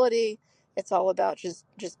profitability. It's all about just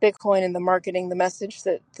Bitcoin and the marketing, the message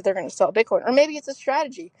that they're going to sell Bitcoin. Or maybe it's a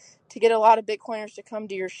strategy to get a lot of Bitcoiners to come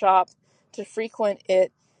to your shop, to frequent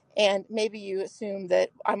it. And maybe you assume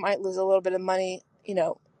that I might lose a little bit of money,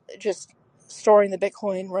 just storing the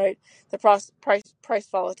Bitcoin, right? The price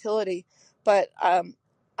volatility. But I'm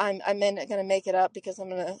going to make it up because I'm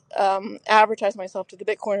going to advertise myself to the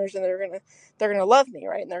Bitcoiners, and they're going to love me,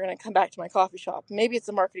 right? And they're going to come back to my coffee shop. Maybe it's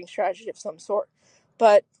a marketing strategy of some sort.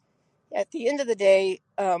 But at the end of the day,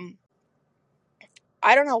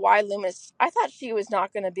 I don't know why Loomis, I thought she was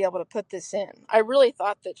not going to be able to put this in. I really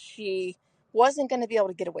thought that she wasn't going to be able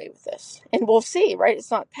to get away with this. And we'll see, right?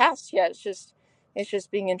 It's not passed yet. It's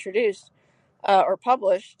just being introduced or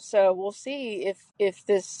published. So we'll see if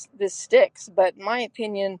this sticks. But in my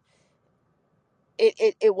opinion,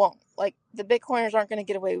 it won't. Like, the Bitcoiners aren't going to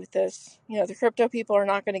get away with this. The crypto people are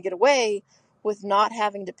not going to get away with not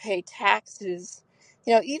having to pay taxes,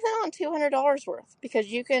 even on $200 worth, because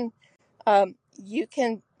you can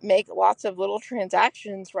make lots of little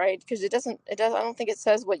transactions, right? Because I don't think it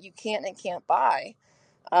says what you can and can't buy.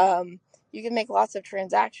 You can make lots of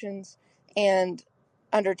transactions and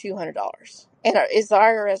under $200. And is the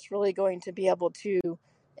IRS really going to be able to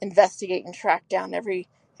investigate and track down every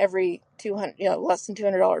 200, less than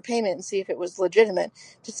 $200 payment and see if it was legitimate,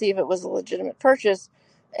 to see if it was a legitimate purchase?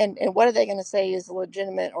 And what are they going to say is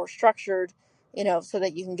legitimate or structured, so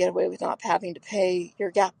that you can get away with not having to pay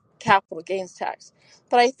your capital gains tax?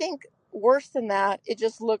 But I think worse than that, it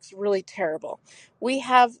just looks really terrible. We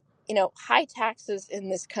have, high taxes in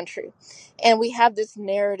this country, and we have this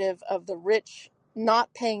narrative of the rich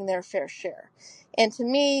not paying their fair share. And to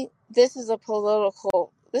me, this is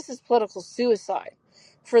political suicide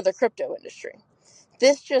for the crypto industry.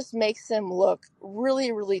 This just makes them look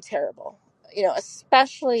really, really terrible,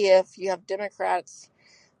 especially if you have Democrats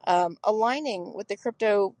aligning with the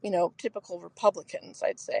crypto, typical Republicans,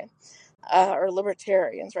 I'd say, or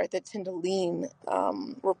libertarians, right, that tend to lean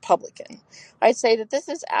Republican. I'd say that this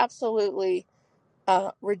is absolutely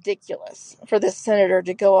ridiculous for this senator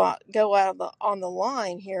to go out on the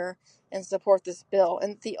line here and support this bill.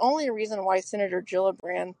 And the only reason why Senator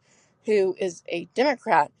Gillibrand, who is a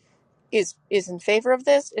Democrat, is in favor of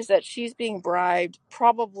this is that she's being bribed,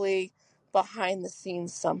 probably behind the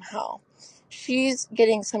scenes somehow. She's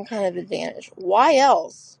getting some kind of advantage. Why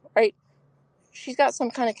else, right? She's got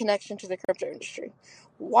some kind of connection to the crypto industry.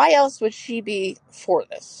 Why else would she be for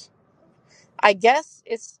this? I guess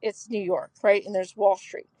it's New York, right? And there's Wall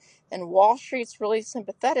Street. And Wall Street's really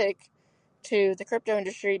sympathetic to the crypto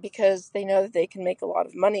industry because they know that they can make a lot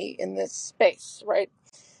of money in this space, right?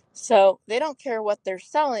 So they don't care what they're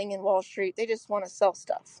selling in Wall Street. They just want to sell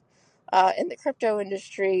stuff. And the crypto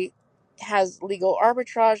industry has legal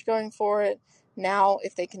arbitrage going for it. Now,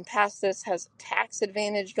 if they can pass this, has tax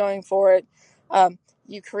advantage going for it.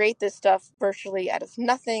 You create this stuff virtually out of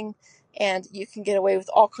nothing, and you can get away with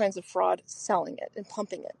all kinds of fraud selling it and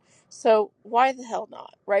pumping it. So why the hell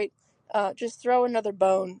not, right? Just throw another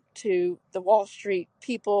bone to the Wall Street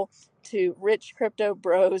people, to rich crypto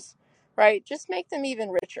bros, right? Just make them even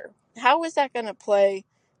richer. How is that going to play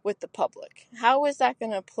with the public? How is that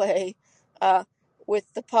going to play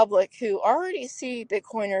with the public who already see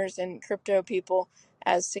Bitcoiners and crypto people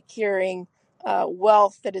as securing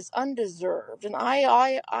wealth that is undeserved? And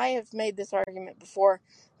I have made this argument before,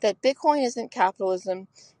 that Bitcoin isn't capitalism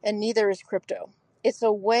and neither is crypto. it's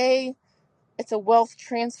a way, it's a wealth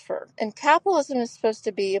transfer. And capitalism is supposed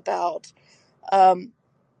to be about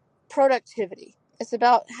productivity. It's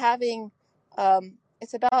about having,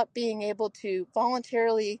 it's about being able to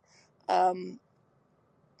voluntarily um,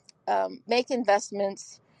 make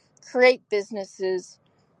investments, create businesses,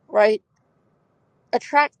 right?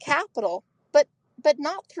 Attract capital, but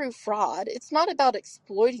not through fraud. It's not about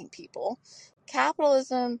exploiting people.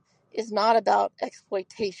 Capitalism is not about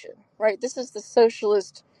exploitation, right? This is the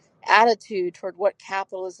socialist attitude toward what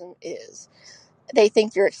capitalism is. They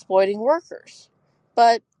think you're exploiting workers,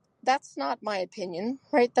 but that's not my opinion,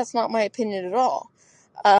 right? That's not my opinion at all.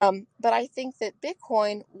 But I think that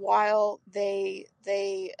Bitcoin, while they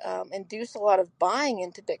induce a lot of buying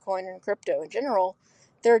into Bitcoin and crypto in general,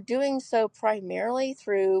 they're doing so primarily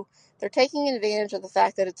through they're taking advantage of the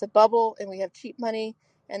fact that it's a bubble and we have cheap money,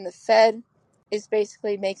 and the Fed is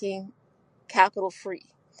basically making capital free.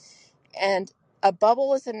 And a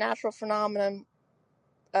bubble is a natural phenomenon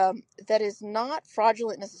that is not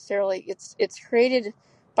fraudulent necessarily. It's created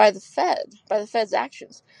by the Fed's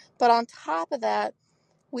actions. But on top of that,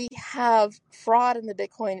 we have fraud in the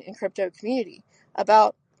Bitcoin and crypto community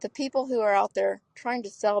about the people who are out there trying to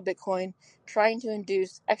sell Bitcoin, trying to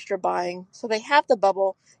induce extra buying. So they have the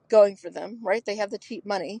bubble going for them, right? They have the cheap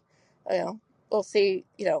money. You know, we'll see.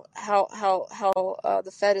 You know how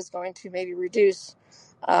the Fed is going to maybe reduce,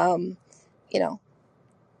 um, you know,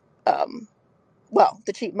 um, well,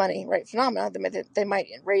 the cheap money, right? Phenomena. They might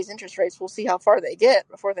raise interest rates. We'll see how far they get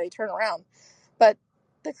before they turn around. But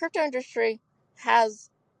the crypto industry has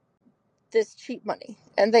this cheap money,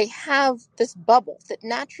 and they have this bubble that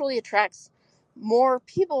naturally attracts more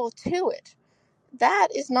people to it. That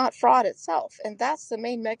is not fraud itself, and that's the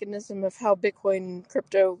main mechanism of how Bitcoin and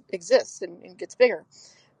crypto exists and gets bigger.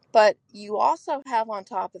 But you also have on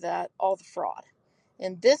top of that all the fraud,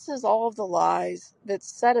 and this is all of the lies that's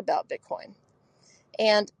said about Bitcoin.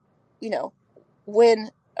 And you know,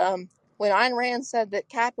 when when Ayn Rand said that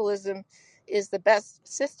capitalism is the best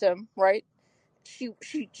system, right?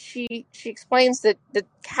 She explains that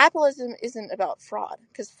capitalism isn't about fraud,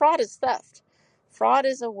 because fraud is theft. Fraud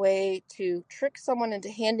is a way to trick someone into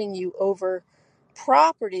handing you over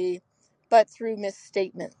property, but through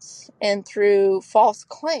misstatements and through false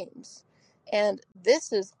claims. And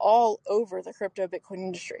this is all over the crypto Bitcoin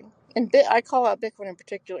industry. And I call out Bitcoin in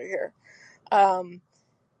particular here. Um,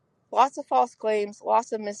 Lots of false claims,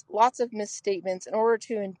 lots of misstatements in order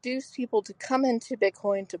to induce people to come into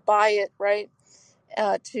Bitcoin to buy it, right?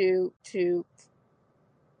 To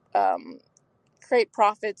create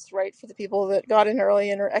profits, right, for the people that got in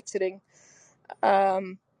early and are exiting,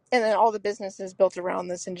 and then all the businesses built around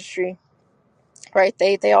this industry, right?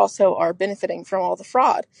 They also are benefiting from all the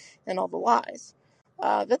fraud and all the lies.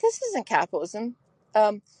 But this isn't capitalism.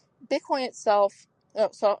 Bitcoin itself.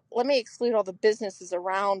 So let me exclude all the businesses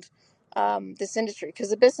around this industry, because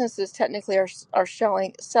the businesses technically are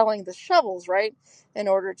selling the shovels, right, in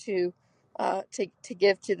order to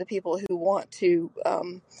give to the people who want to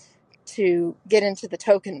get into the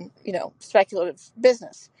token, speculative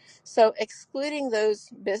business. So excluding those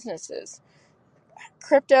businesses,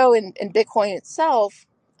 crypto and Bitcoin itself,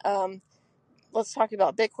 um, let's talk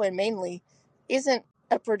about Bitcoin mainly, isn't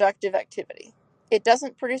a productive activity. It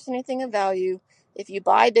doesn't produce anything of value. If you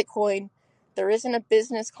buy Bitcoin, there isn't a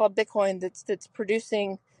business called Bitcoin that's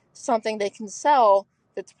producing something they can sell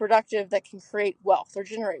that's productive, that can create wealth or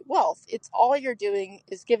generate wealth. It's all you're doing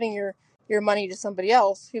is giving your money to somebody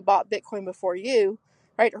else who bought Bitcoin before you,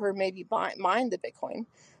 right? Or maybe mined the Bitcoin.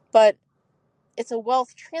 But it's a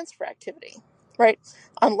wealth transfer activity, right?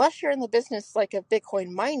 Unless you're in the business like of Bitcoin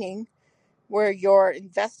mining, where you're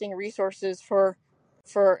investing resources for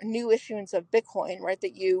new issuance of Bitcoin, right?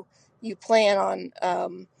 That you plan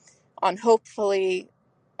on hopefully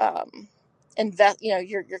invest.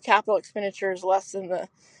 Your capital expenditure is less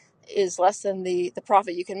than the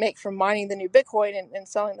profit you can make from mining the new Bitcoin and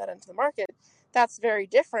selling that into the market. That's very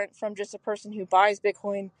different from just a person who buys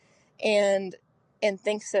Bitcoin and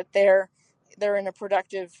thinks that they're in a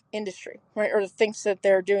productive industry, right? Or thinks that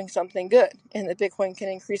they're doing something good and that Bitcoin can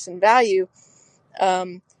increase in value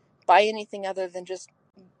by anything other than just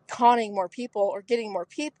conning more people or getting more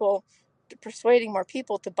people, persuading more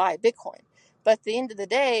people to buy Bitcoin. But at the end of the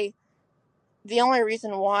day, the only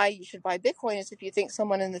reason why you should buy Bitcoin is if you think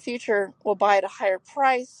someone in the future will buy at a higher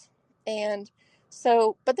price. And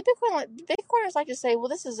so, but the Bitcoiners like to say, well,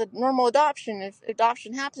 this is a normal adoption. If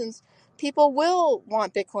adoption happens, people will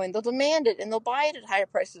want Bitcoin. They'll demand it and they'll buy it at higher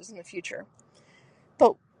prices in the future.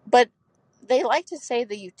 But they like to say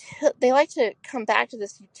they like to come back to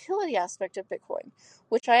this utility aspect of Bitcoin,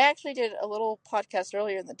 which I actually did a little podcast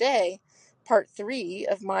earlier in the day part 3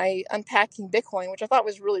 of my Unpacking Bitcoin, which I thought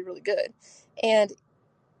was really, really good. And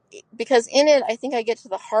because in it, I think I get to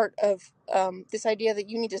the heart of this idea that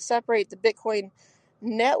you need to separate the Bitcoin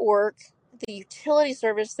network, the utility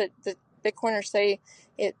service that the Bitcoiners say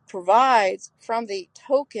it provides, from the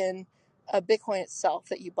token of Bitcoin itself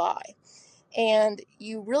that you buy. And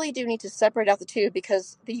you really do need to separate out the two,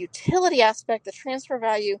 because the utility aspect, the transfer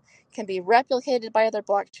value, can be replicated by other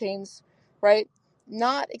blockchains, right?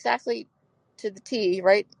 Not exactly to the T,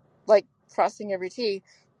 right? Like crossing every T,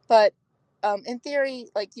 but in theory,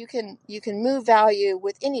 like you can move value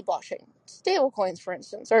with any blockchain. Stablecoins, for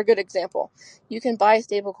instance, are a good example. You can buy a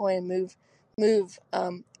stablecoin and move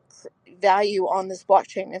value on this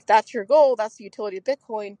blockchain. If that's your goal, that's the utility of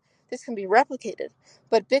Bitcoin. This can be replicated,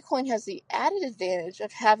 but Bitcoin has the added advantage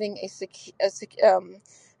of having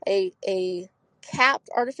a capped,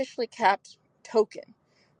 artificially capped token,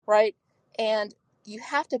 right? And you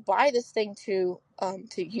have to buy this thing to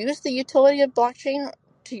use the utility of blockchain,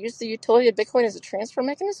 to use the utility of Bitcoin as a transfer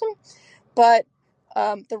mechanism. But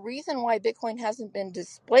the reason why Bitcoin hasn't been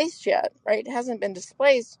displaced yet, right? It hasn't been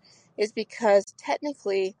displaced is because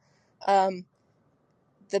technically, the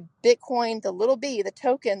Bitcoin, the little b, the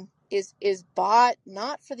token, is bought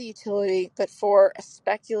not for the utility, but for a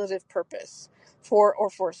speculative purpose, for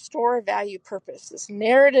a store of value purpose. This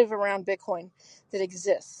narrative around Bitcoin that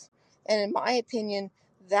exists, and in my opinion,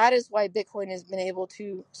 that is why Bitcoin has been able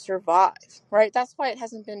to survive. Right? That's why it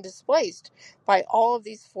hasn't been displaced by all of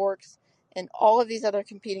these forks and all of these other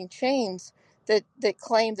competing chains that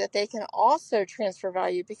claim that they can also transfer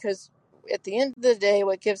value, because at the end of the day,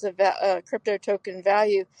 what gives a crypto token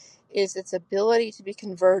value is its ability to be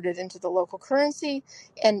converted into the local currency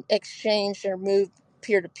and exchanged or moved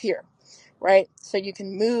peer-to-peer, right? So you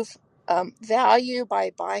can move value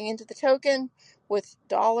by buying into the token with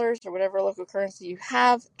dollars or whatever local currency you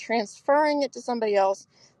have, transferring it to somebody else.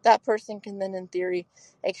 That person can then, in theory,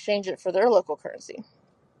 exchange it for their local currency.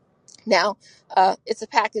 Now, it's a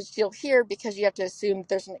package deal here, because you have to assume that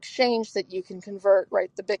there's an exchange that you can convert, right,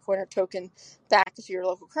 the Bitcoin or token back to your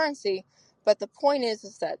local currency. But the point is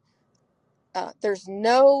that there's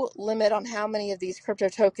no limit on how many of these crypto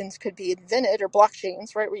tokens could be invented, or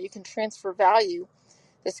blockchains, right, where you can transfer value,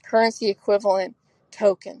 this currency equivalent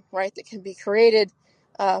token, right, that can be created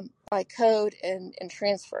by code and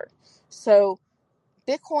transferred. So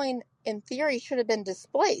Bitcoin, in theory, should have been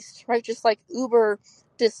displaced, right? Just like Uber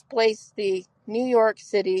displaced the New York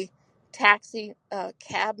City taxi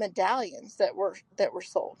cab medallions that were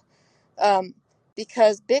sold,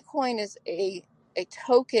 because Bitcoin is a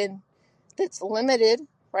token that's limited,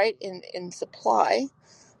 right, in supply,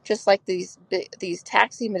 just like these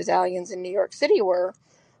taxi medallions in New York City were,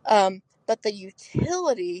 but the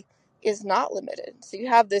utility is not limited. So you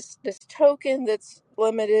have this token that's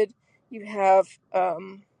limited. You have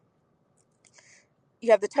the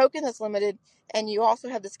token that's limited, and you also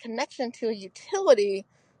have this connection to a utility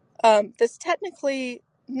that's technically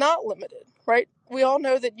not limited, right? We all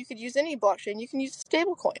know that you could use any blockchain. You can use a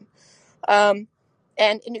stablecoin.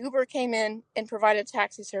 And an Uber came in and provided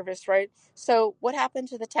taxi service, right? So what happened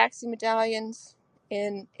to the taxi medallions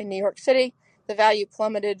in New York City? The value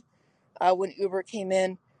plummeted when Uber came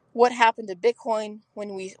in. What happened to Bitcoin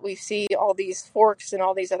when we see all these forks and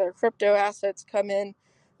all these other crypto assets come in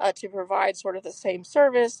to provide sort of the same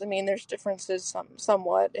service? I mean, there's differences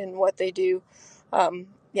somewhat in what they do.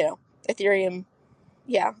 Ethereum,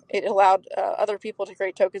 yeah, it allowed other people to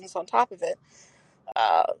create tokens on top of it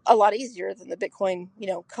a lot easier than the Bitcoin,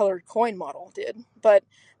 colored coin model did. But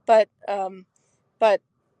the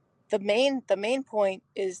main point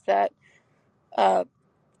is that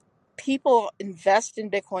people invest in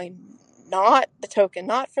Bitcoin, not the token,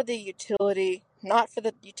 not for the utility, not for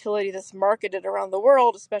the utility that's marketed around the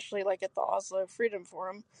world, especially like at the Oslo Freedom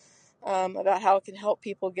Forum, about how it can help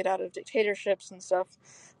people get out of dictatorships and stuff.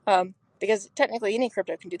 Because technically any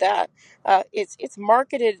crypto can do that. It's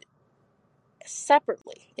marketed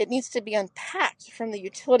separately. It needs to be unpacked from the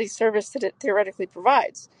utility service that it theoretically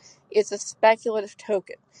provides. It's a speculative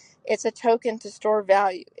token. It's a token to store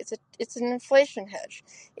value. It's an inflation hedge.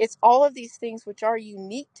 It's all of these things which are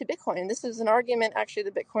unique to Bitcoin. And this is an argument actually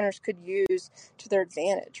the Bitcoiners could use to their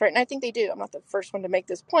advantage, right? And I think they do. I'm not the first one to make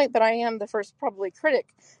this point, but I am the first probably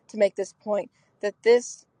critic to make this point, that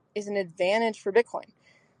this is an advantage for Bitcoin,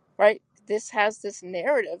 right? This has this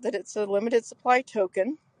narrative that it's a limited supply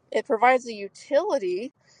token. It provides a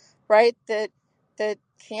utility, right, that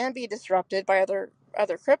can be disrupted by other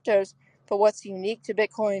cryptos. But what's unique to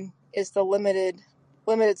Bitcoin is the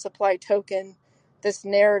limited supply token, this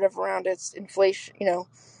narrative around its inflation,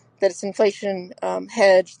 that it's inflation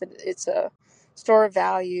hedge, that it's a store of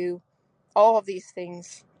value, all of these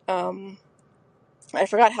things. I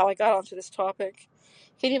forgot how I got onto this topic.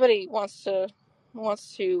 If anybody wants to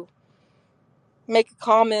make a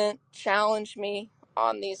comment, challenge me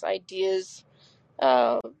on these ideas,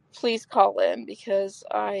 please call in, because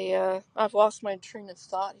I've lost my train of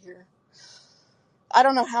thought here. I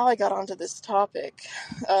don't know how I got onto this topic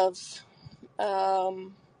of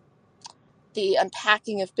the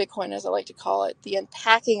unpacking of Bitcoin, as I like to call it, the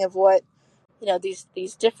unpacking of what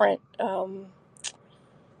these different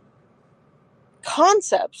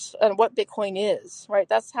concepts and what Bitcoin is. Right,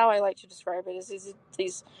 that's how I like to describe it. Is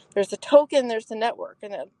these there's the token, there's the network,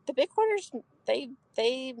 and the Bitcoiners they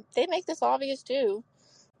make this obvious too.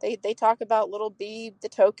 They talk about little b the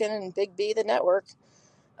token and big B the network,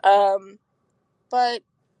 but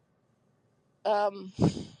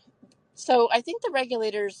so I think the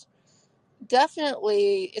regulators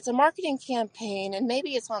definitely, it's a marketing campaign, and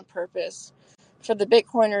maybe it's on purpose for the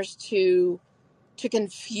Bitcoiners to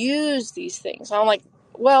confuse these things. I'm like,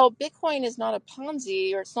 well, Bitcoin is not a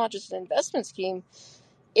Ponzi, or it's not just an investment scheme.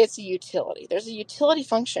 It's a utility. There's a utility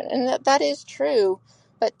function, and that is true.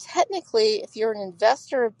 But technically, if you're an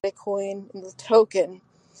investor of Bitcoin in the token,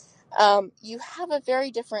 you have a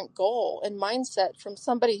very different goal and mindset from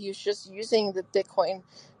somebody who's just using the Bitcoin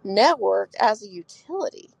network as a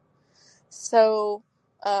utility. So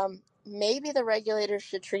maybe the regulators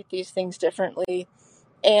should treat these things differently.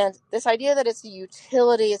 And this idea that it's a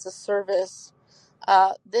utility, it's a service,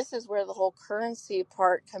 this is where the whole currency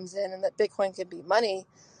part comes in, and that Bitcoin can be money.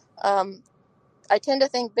 I tend to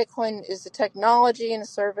think Bitcoin is a technology and a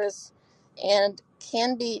service, and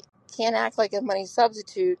can act like a money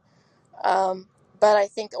substitute. But I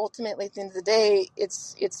think ultimately, at the end of the day,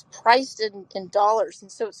 it's priced in dollars, and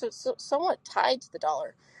so somewhat tied to the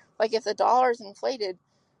dollar. Like, if the dollar is inflated,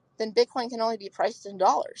 then Bitcoin can only be priced in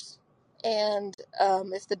dollars. And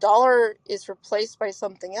if the dollar is replaced by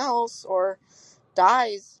something else or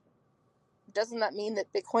dies, doesn't that mean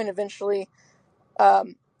that Bitcoin eventually,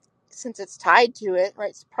 since it's tied to it,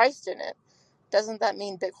 right, it's priced in it, doesn't that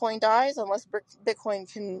mean Bitcoin dies? Unless Bitcoin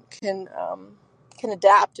can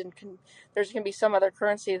adapt, and there's going to be some other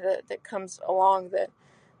currency that comes along that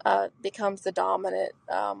becomes the dominant,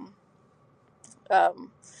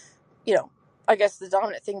 I guess the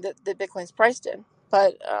dominant thing that Bitcoin's priced in.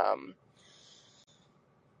 But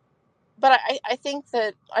I think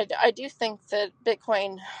that I do think that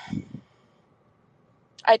Bitcoin.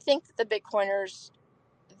 I think that the Bitcoiners,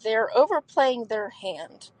 they're overplaying their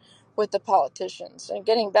hand with the politicians. And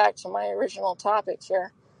getting back to my original topic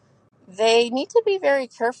here, they need to be very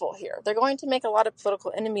careful here. They're going to make a lot of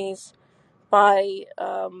political enemies by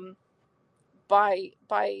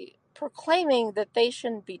proclaiming that they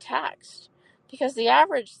shouldn't be taxed, because the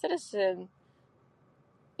average citizen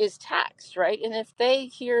is taxed, right? And if they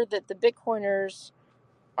hear that the Bitcoiners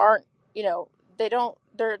aren't,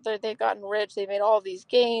 they've gotten rich, they've made all of these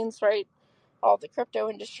gains, right? All the crypto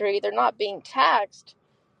industry, they're not being taxed.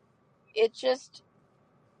 It just,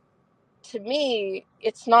 to me,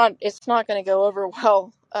 it's not going to go over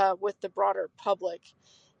well with the broader public.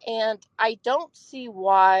 And I don't see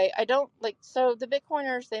why. So the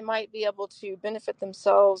Bitcoiners, they might be able to benefit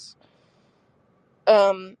themselves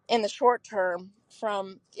in the short term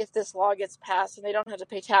from, if this law gets passed and they don't have to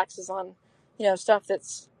pay taxes on, stuff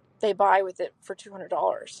they buy with it for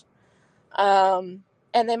 $200.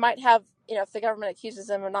 And they might have, if the government accuses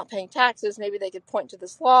them of not paying taxes, maybe they could point to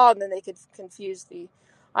this law, and then they could confuse the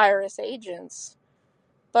IRS agents.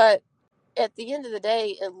 But at the end of the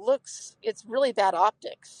day, it's really bad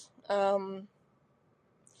optics. And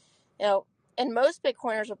most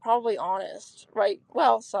Bitcoiners are probably honest, right?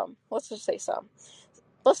 Well, let's just say some.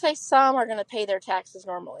 Let's say some are going to pay their taxes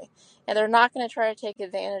normally, and they're not going to try to take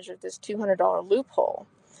advantage of this $200 loophole.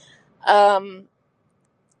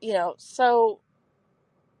 So,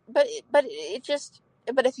 but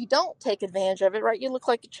if you don't take advantage of it, right, you look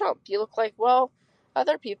like a chump. You look like, well,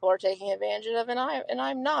 other people are taking advantage of it, and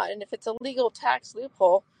I'm not. And if it's a legal tax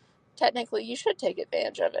loophole, technically you should take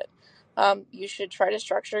advantage of it. You should try to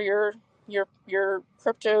structure your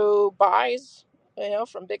crypto buys,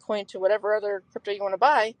 from Bitcoin to whatever other crypto you want to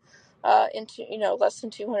buy, into less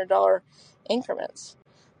than $200 increments.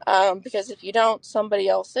 Because if you don't, somebody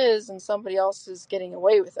else is, and somebody else is getting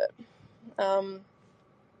away with it. But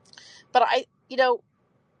I don't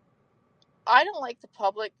like the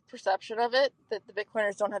public perception of it, that the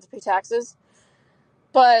Bitcoiners don't have to pay taxes.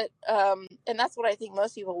 But, and that's what I think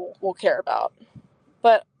most people will care about.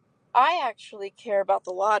 But I actually care about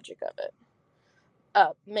the logic of it,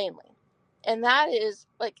 mainly. And that is,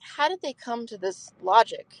 like, how did they come to this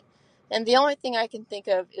logic? And the only thing I can think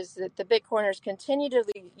of is that the Bitcoiners continue to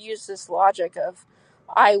use this logic of,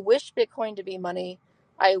 I wish Bitcoin to be money,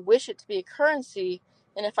 I wish it to be a currency,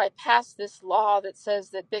 and if I pass this law that says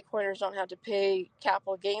that Bitcoiners don't have to pay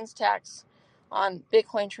capital gains tax on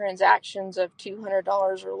Bitcoin transactions of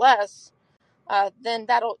 $200 or less, then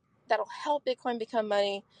that'll help Bitcoin become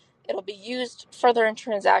money. It'll be used further in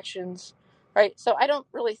transactions, right? So I don't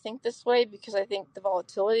really think this way because I think the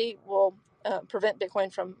volatility will prevent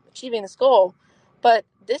Bitcoin from achieving this goal. But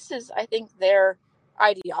this is, I think, their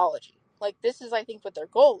ideology. Like, this is, I think, what their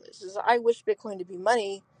goal is I wish Bitcoin to be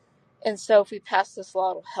money, and so if we pass this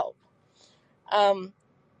law, it'll help.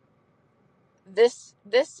 This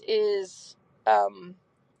is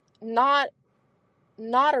not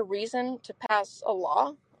a reason to pass a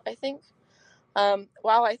law, I think.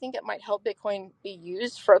 While I think it might help Bitcoin be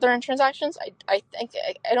used further in transactions, I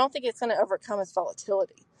don't think it's going to overcome its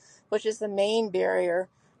volatility, which is the main barrier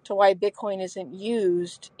to why Bitcoin isn't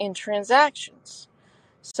used in transactions.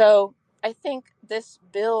 So I think this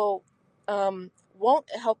bill won't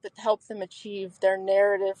help them achieve their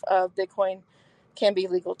narrative of Bitcoin can be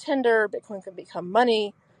legal tender, Bitcoin can become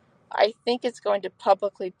money. I think it's going to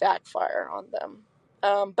publicly backfire on them.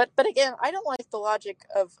 But again, I don't like the logic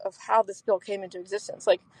of how this bill came into existence.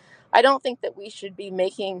 Like, I don't think that we should be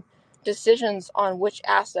making decisions on which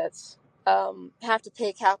assets have to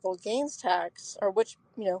pay capital gains tax, or which,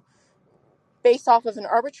 based off of an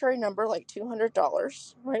arbitrary number like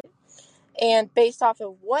 $200, right? And based off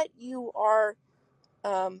of what you are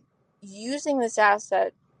using this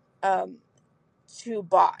asset to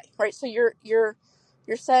buy, right? So you're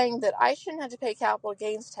saying that I shouldn't have to pay capital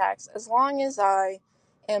gains tax as long as I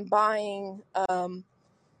am buying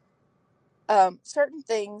certain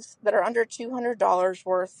things that are under $200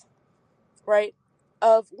 worth, right,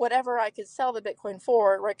 of whatever I could sell the Bitcoin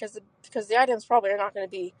for, right? Because the items probably are not going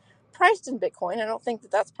to be priced in Bitcoin. I don't think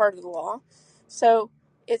that that's part of the law. So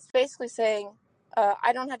it's basically saying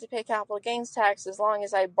I don't have to pay capital gains tax as long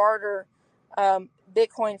as I barter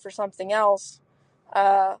Bitcoin for something else,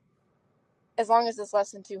 as long as it's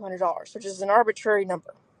less than $200, which is an arbitrary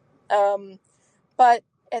number. But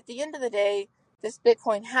at the end of the day, this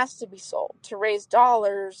Bitcoin has to be sold to raise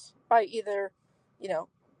dollars by either,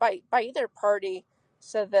 by either party,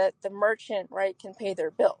 so that the merchant, right, can pay their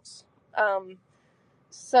bills.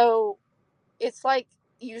 So it's like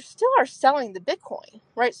you still are selling the Bitcoin,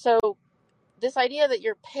 right? So this idea that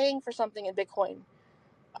you're paying for something in Bitcoin,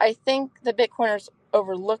 I think the Bitcoiners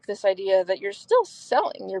overlook this idea that you're still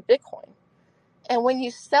selling your Bitcoin. And when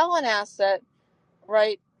you sell an asset,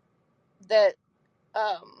 right, that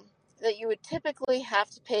that you would typically have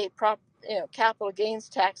to pay capital gains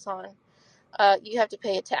tax on, you have to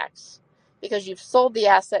pay a tax because you've sold the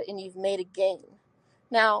asset and you've made a gain.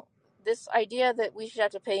 Now, this idea that we should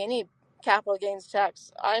have to pay any capital gains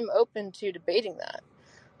tax, I'm open to debating that.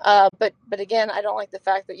 But again, I don't like the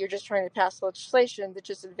fact that you're just trying to pass legislation that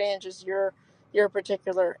just advantages your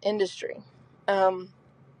particular industry.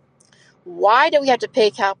 Why do we have to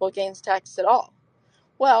pay capital gains tax at all?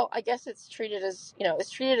 Well, I guess it's treated as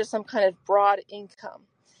some kind of broad income,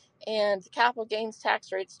 and the capital gains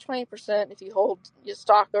tax rate is 20% if you hold your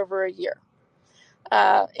stock over a year,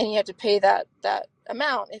 and you have to pay that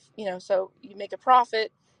amount if so you make a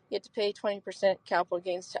profit, you have to pay 20% capital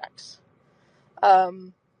gains tax.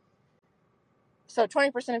 So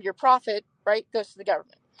 20% of your profit, right, goes to the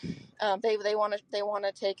government. They want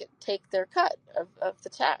to take their cut of the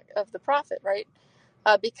tax of the profit, right?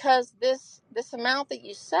 Because this amount that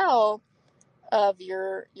you sell of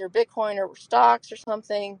your Bitcoin or stocks or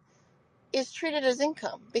something is treated as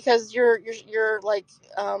income, because you're like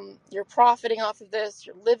you're profiting off of this,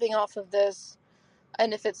 you're living off of this,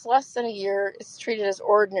 and if it's less than a year, it's treated as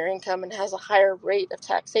ordinary income and has a higher rate of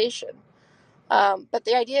taxation. But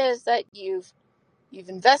the idea is that you've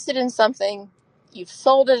invested in something, you've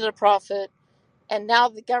sold it at a profit, and now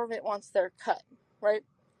the government wants their cut, right?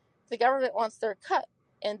 The government wants their cut.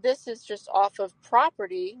 And this is just off of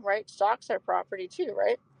property, right? Stocks are property too,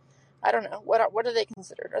 right? I don't know. What are they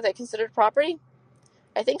considered? Are they considered property?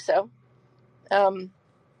 I think so.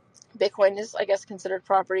 Bitcoin is, I guess, considered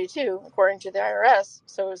property too, according to the IRS.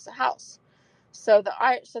 So is the house. So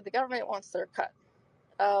the government wants their cut.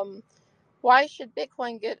 Why should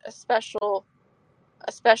Bitcoin get a special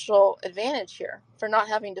advantage here for not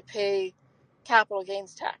having to pay capital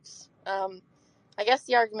gains tax? I guess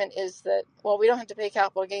the argument is that, well, we don't have to pay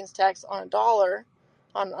capital gains tax on a dollar,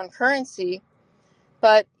 on currency,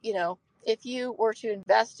 but if you were to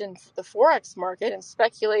invest in the Forex market and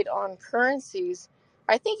speculate on currencies,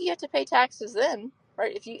 I think you have to pay taxes then,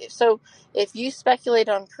 right? If you speculate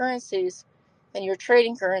on currencies and you're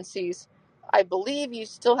trading currencies, I believe you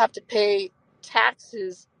still have to pay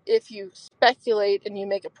taxes if you speculate and you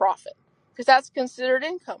make a profit, because that's considered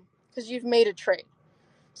income because you've made a trade.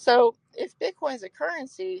 So if Bitcoin is a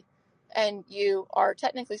currency and you are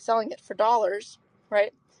technically selling it for dollars,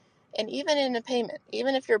 right? And even in a payment,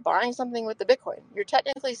 even if you're buying something with the Bitcoin, you're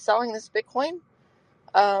technically selling this Bitcoin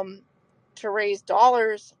to raise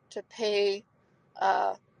dollars to pay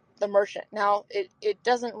the merchant. Now, it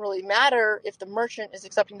doesn't really matter if the merchant is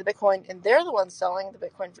accepting the Bitcoin and they're the ones selling the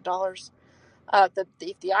Bitcoin for dollars.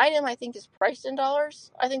 If the item, I think, is priced in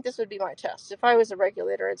dollars, I think this would be my test. If I was a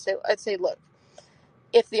regulator, I'd say, look,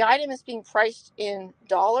 if the item is being priced in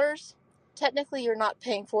dollars, technically you're not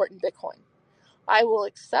paying for it in Bitcoin. I will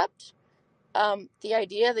accept the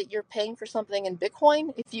idea that you're paying for something in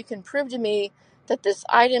Bitcoin if you can prove to me that this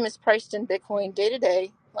item is priced in Bitcoin day to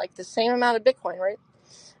day, like the same amount of Bitcoin, right?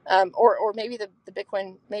 Or maybe the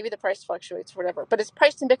Bitcoin, maybe the price fluctuates, whatever, but it's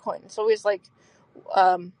priced in Bitcoin. It's always like,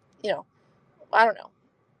 you know, I don't know.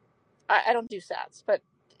 I don't do sats, but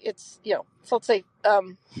it's, so let's say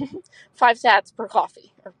 5 sats per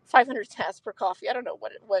coffee or 500 sats per coffee. I don't know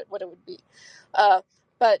what it would be.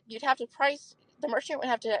 But you'd have to the merchant would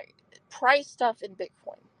have to price stuff in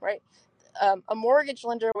Bitcoin, right? A mortgage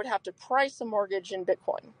lender would have to price a mortgage in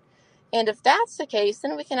Bitcoin. And if that's the case,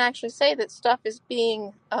 then we can actually say that stuff is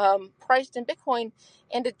being priced in Bitcoin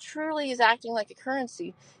and it truly is acting like a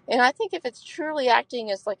currency. And I think if it's truly acting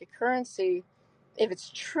as like a currency, if it's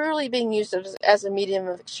truly being used as a medium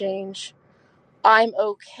of exchange, I'm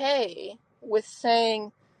okay with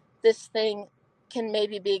saying this thing can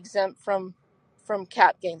maybe be exempt from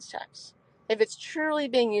cap gains tax if it's truly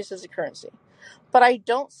being used as a currency. But I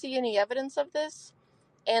don't see any evidence of this.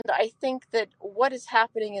 And I think that what is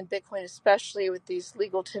happening in Bitcoin, especially with these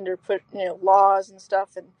legal tender laws and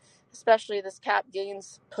stuff, and especially this cap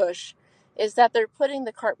gains push, is that they're putting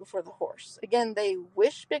the cart before the horse. Again, they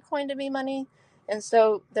wish Bitcoin to be money, and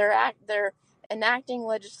so they're enacting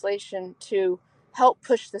legislation to help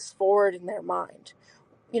push this forward in their mind.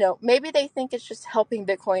 Maybe they think it's just helping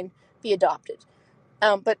Bitcoin be adopted.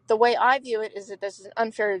 But the way I view it is that this is an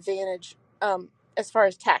unfair advantage as far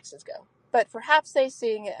as taxes go. But perhaps they're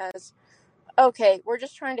seeing it as, okay, we're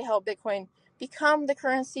just trying to help Bitcoin become the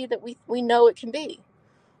currency that we know it can be.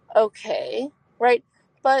 Okay, right?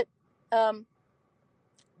 But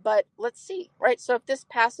let's see, right? So if this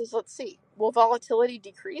passes, let's see. Will volatility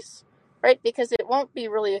decrease, right? Because it won't be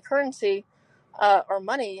really a currency or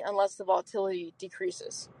money unless the volatility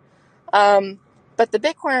decreases. But the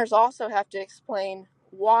Bitcoiners also have to explain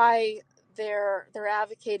why they're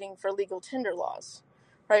advocating for legal tender laws,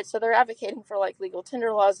 right? So they're advocating for like legal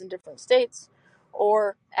tender laws in different states,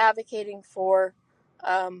 or advocating for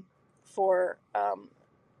the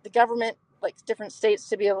government, like different states,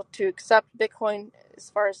 to be able to accept Bitcoin as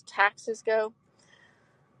far as taxes go.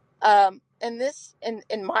 And this,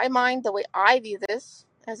 in my mind, the way I view this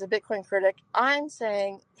as a Bitcoin critic, I'm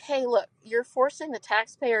saying, hey, look, you're forcing the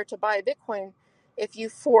taxpayer to buy Bitcoin if you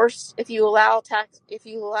allow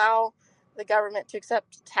the government to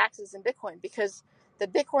accept taxes in Bitcoin, because the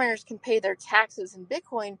Bitcoiners can pay their taxes in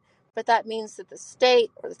Bitcoin, but that means that the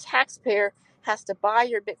state or the taxpayer has to buy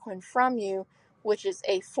your Bitcoin from you, which is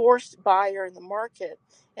a forced buyer in the market.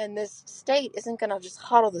 And this state isn't going to just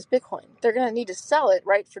hodl this Bitcoin. They're going to need to sell it,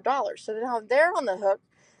 right, for dollars. So now they're on the hook.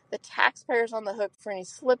 The taxpayer's on the hook for any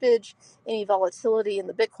slippage, any volatility in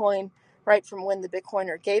the Bitcoin, right, from when the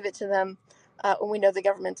Bitcoiner gave it to them. When we know the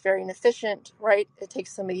government's very inefficient, right? It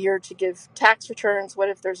takes them a year to give tax returns. What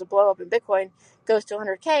if there's a blow up in Bitcoin, goes to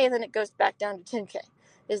 100K, and then it goes back down to 10K?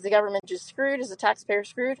 Is the government just screwed? Is the taxpayer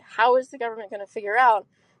screwed? How is the government going to figure out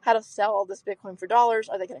how to sell all this Bitcoin for dollars?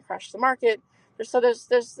 Are they going to crash the market? There's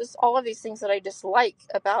all of these things that I dislike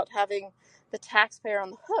about having the taxpayer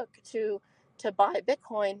on the hook to buy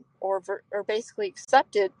Bitcoin or basically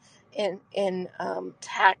accept it in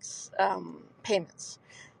tax payments.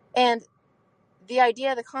 And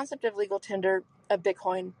the concept of legal tender of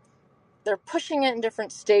Bitcoin, they're pushing it in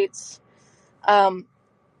different states, and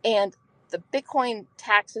the Bitcoin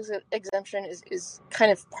tax exemption is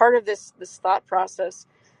kind of part of this thought process.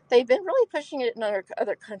 They've been really pushing it in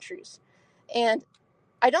other countries, and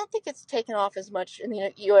I don't think it's taken off as much in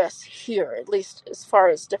the U.S. here, at least as far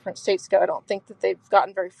as different states go. I don't think that they've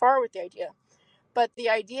gotten very far with the idea. But the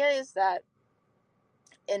idea is that,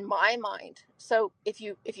 in my mind, so if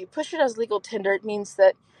you push it as legal tender, it means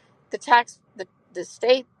that the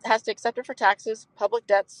state has to accept it for taxes, public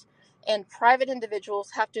debts, and private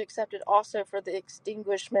individuals have to accept it also for the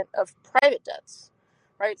extinguishment of private debts,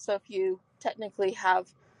 right? So if you technically have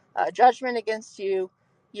a judgment against you,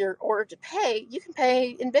 you're ordered to pay, you can pay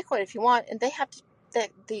in Bitcoin if you want, and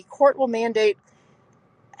the court will mandate,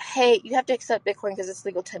 hey, you have to accept Bitcoin because it's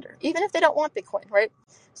legal tender, even if they don't want Bitcoin, right?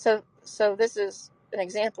 So this is an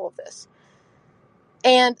example of this.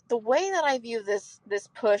 And the way that I view this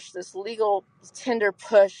push, this legal tender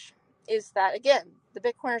push, is that, again, the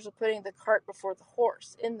Bitcoiners are putting the cart before the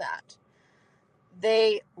horse in that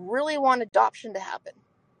they really want adoption to happen.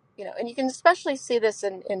 And you can especially see this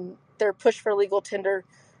in their push for legal tender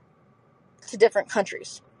to different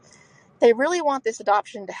countries. They really want this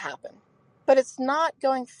adoption to happen, but it's not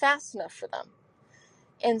going fast enough for them.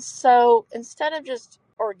 And so instead of just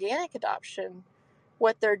organic adoption,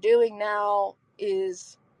 what they're doing now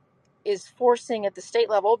is forcing at the state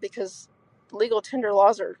level, because legal tender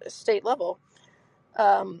laws are state level,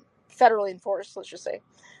 federally enforced, let's just say.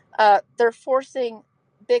 They're forcing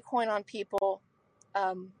Bitcoin on people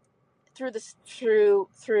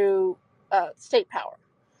through state power.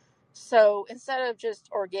 So instead of just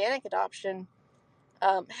organic adoption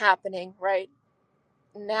happening, right,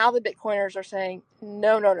 now the Bitcoiners are saying,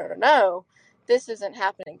 no, this isn't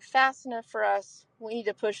happening fast enough for us. We need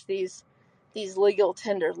to push these legal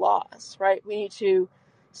tender laws, right? We need to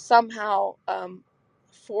somehow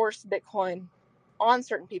force Bitcoin on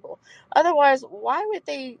certain people. Otherwise, why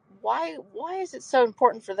is it so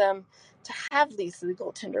important for them to have these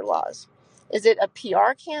legal tender laws? Is it a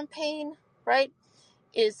PR campaign, right?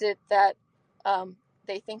 Is it that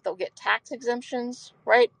they think they'll get tax exemptions,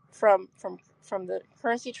 right, from the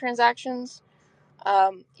currency transactions?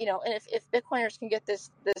 And if Bitcoiners can get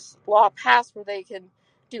this law passed where they can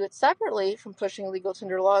do it separately from pushing legal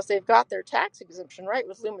tender laws, they've got their tax exemption, right,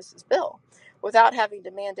 with Loomis's bill, without having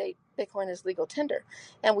to mandate Bitcoin as legal tender.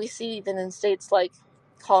 And we see even in states like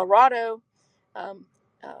Colorado,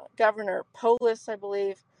 Governor Polis, I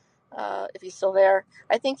believe, if he's still there,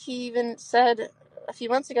 I think he even said a few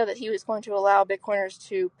months ago that he was going to allow Bitcoiners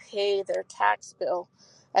to pay their tax bill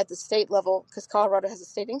at the state level, because Colorado has a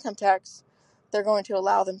state income tax. They're going to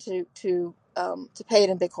allow them to pay it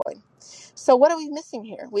in Bitcoin. So what are we missing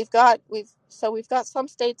here? We've got some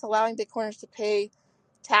states allowing Bitcoiners to pay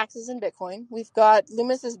taxes in Bitcoin. We've got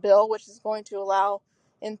Loomis's bill, which is going to allow,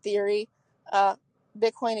 in theory,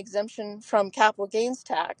 Bitcoin exemption from capital gains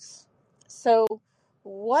tax. So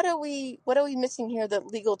what are we missing here that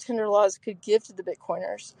legal tender laws could give to the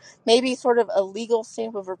Bitcoiners? Maybe sort of a legal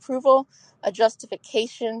stamp of approval, a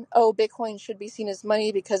justification. Oh, Bitcoin should be seen as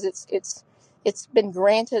money because it's been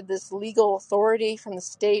granted this legal authority from the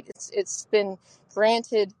state. It's been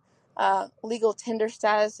granted legal tender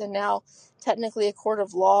status, and now technically a court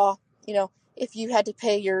of law. If you had to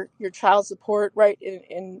pay your child support, right,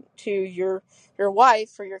 to your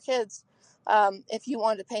wife or your kids, if you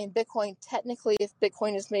wanted to pay in Bitcoin, technically, if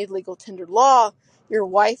Bitcoin is made legal tender law, your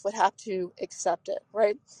wife would have to accept it,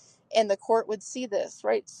 right? And the court would see this,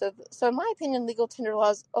 right? So in my opinion, legal tender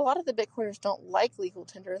laws, a lot of the Bitcoiners don't like legal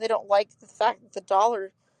tender. They don't like the fact that the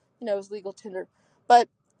dollar, is legal tender. But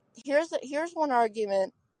here's one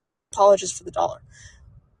argument. Apologies for the dollar.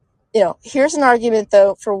 Here's an argument,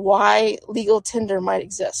 though, for why legal tender might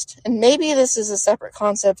exist. And maybe this is a separate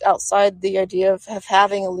concept outside the idea of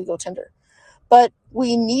having a legal tender. But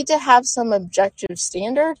we need to have some objective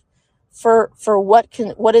standard for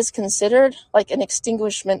what is considered like an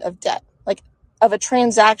extinguishment of debt, like of a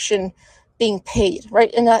transaction being paid,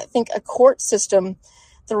 right? And I think a court system,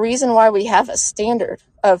 the reason why we have a standard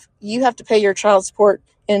of you have to pay your child support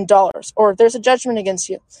in dollars, or there's a judgment against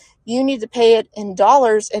you, you need to pay it in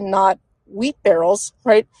dollars and not wheat barrels,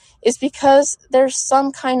 right, is because there's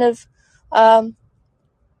some kind of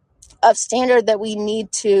standard that we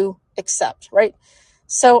need to accept, right?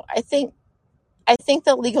 So I think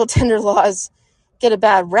that legal tender laws get a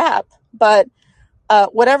bad rap, but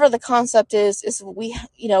whatever the concept is we,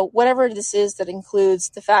 whatever this is that includes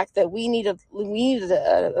the fact that we need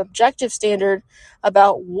an objective standard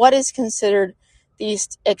about what is considered the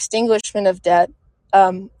extinguishment of debt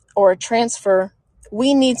or a transfer.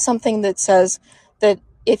 We need something that says that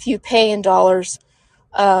if you pay in dollars,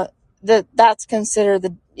 that's considered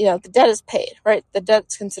the debt is paid, right? The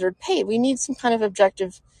debt's considered paid. We need some kind of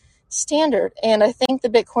objective standard. And I think the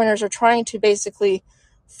Bitcoiners are trying to basically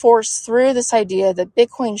force through this idea that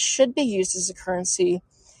Bitcoin should be used as a currency.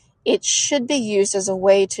 It should be used as a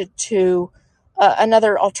way to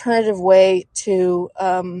another alternative way to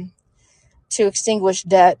extinguish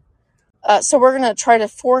debt. So we're going to try to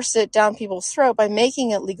force it down people's throat by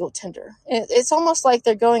making it legal tender. It's almost like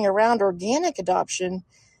they're going around organic adoption.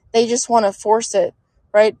 They just want to force it,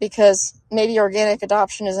 right? Because maybe organic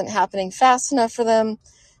adoption isn't happening fast enough for them.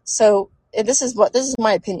 So this is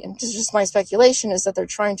my opinion. This is just my speculation, is that they're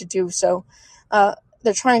trying to do so.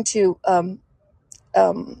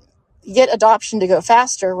 get adoption to go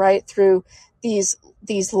faster, right, through these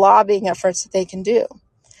lobbying efforts that they can do.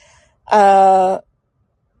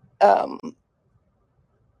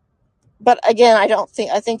 But again,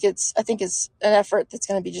 I think it's an effort that's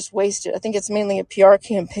going to be just wasted. I think it's mainly a PR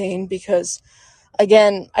campaign because,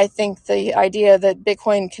 again, I think the idea that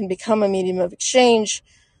Bitcoin can become a medium of exchange,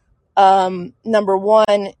 number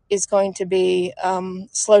one, is going to be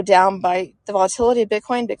slowed down by the volatility of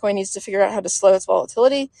Bitcoin. Bitcoin needs to figure out how to slow its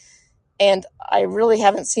volatility. And I really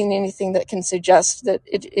haven't seen anything that can suggest that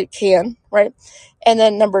it can, right? And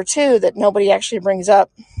then number two, that nobody actually brings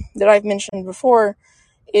up, that I've mentioned before,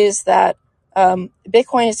 is that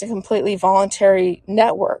Bitcoin is a completely voluntary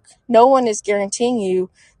network. No one is guaranteeing you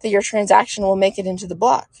that your transaction will make it into the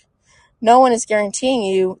block. No one is guaranteeing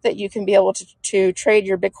you that you can be able to trade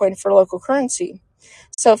your Bitcoin for local currency.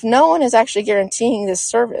 So if no one is actually guaranteeing this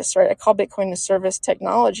service, right? I call Bitcoin a service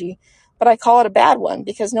technology, but I call it a bad one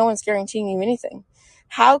because no one's guaranteeing you anything.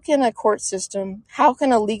 How can a court system, how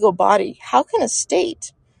can a legal body, how can a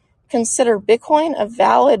state consider Bitcoin a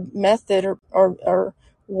valid method or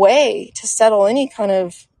way to settle any kind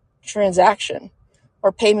of transaction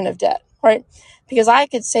or payment of debt, right? Because I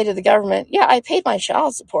could say to the government, yeah, I paid my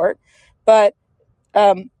child support, but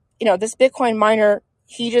this Bitcoin miner,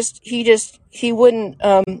 he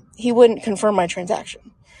wouldn't confirm my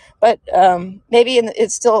transaction, but maybe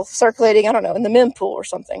it's still circulating, I don't know, in the mempool or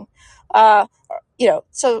something,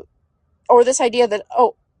 so, or this idea that,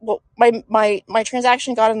 oh, well, my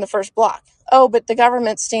transaction got in the first block. Oh, but the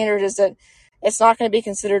government standard is that it's not going to be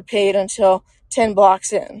considered paid until 10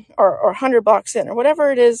 blocks in or 100 blocks in or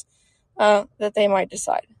whatever it is that they might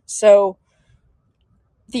decide. So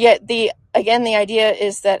the idea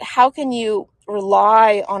is that how can you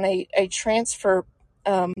rely on a transfer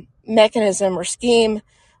mechanism or scheme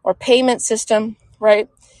or payment system, right,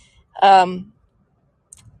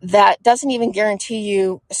 that doesn't even guarantee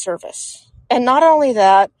you a service. And not only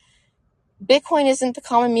that, Bitcoin isn't the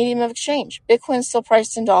common medium of exchange. Bitcoin is still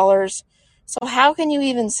priced in dollars. So how can you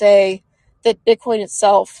even say that Bitcoin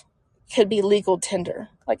itself could be legal tender?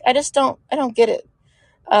 Like, I don't get it.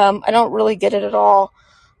 I don't really get it at all.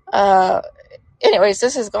 Anyways,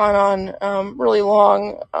 this has gone on really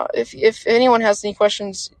long. If anyone has any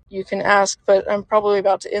questions, you can ask, but I'm probably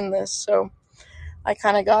about to end this. So I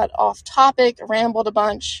kind of got off topic, rambled a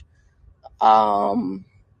bunch.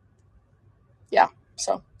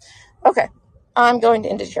 So, okay, I'm going to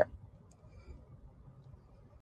end it here.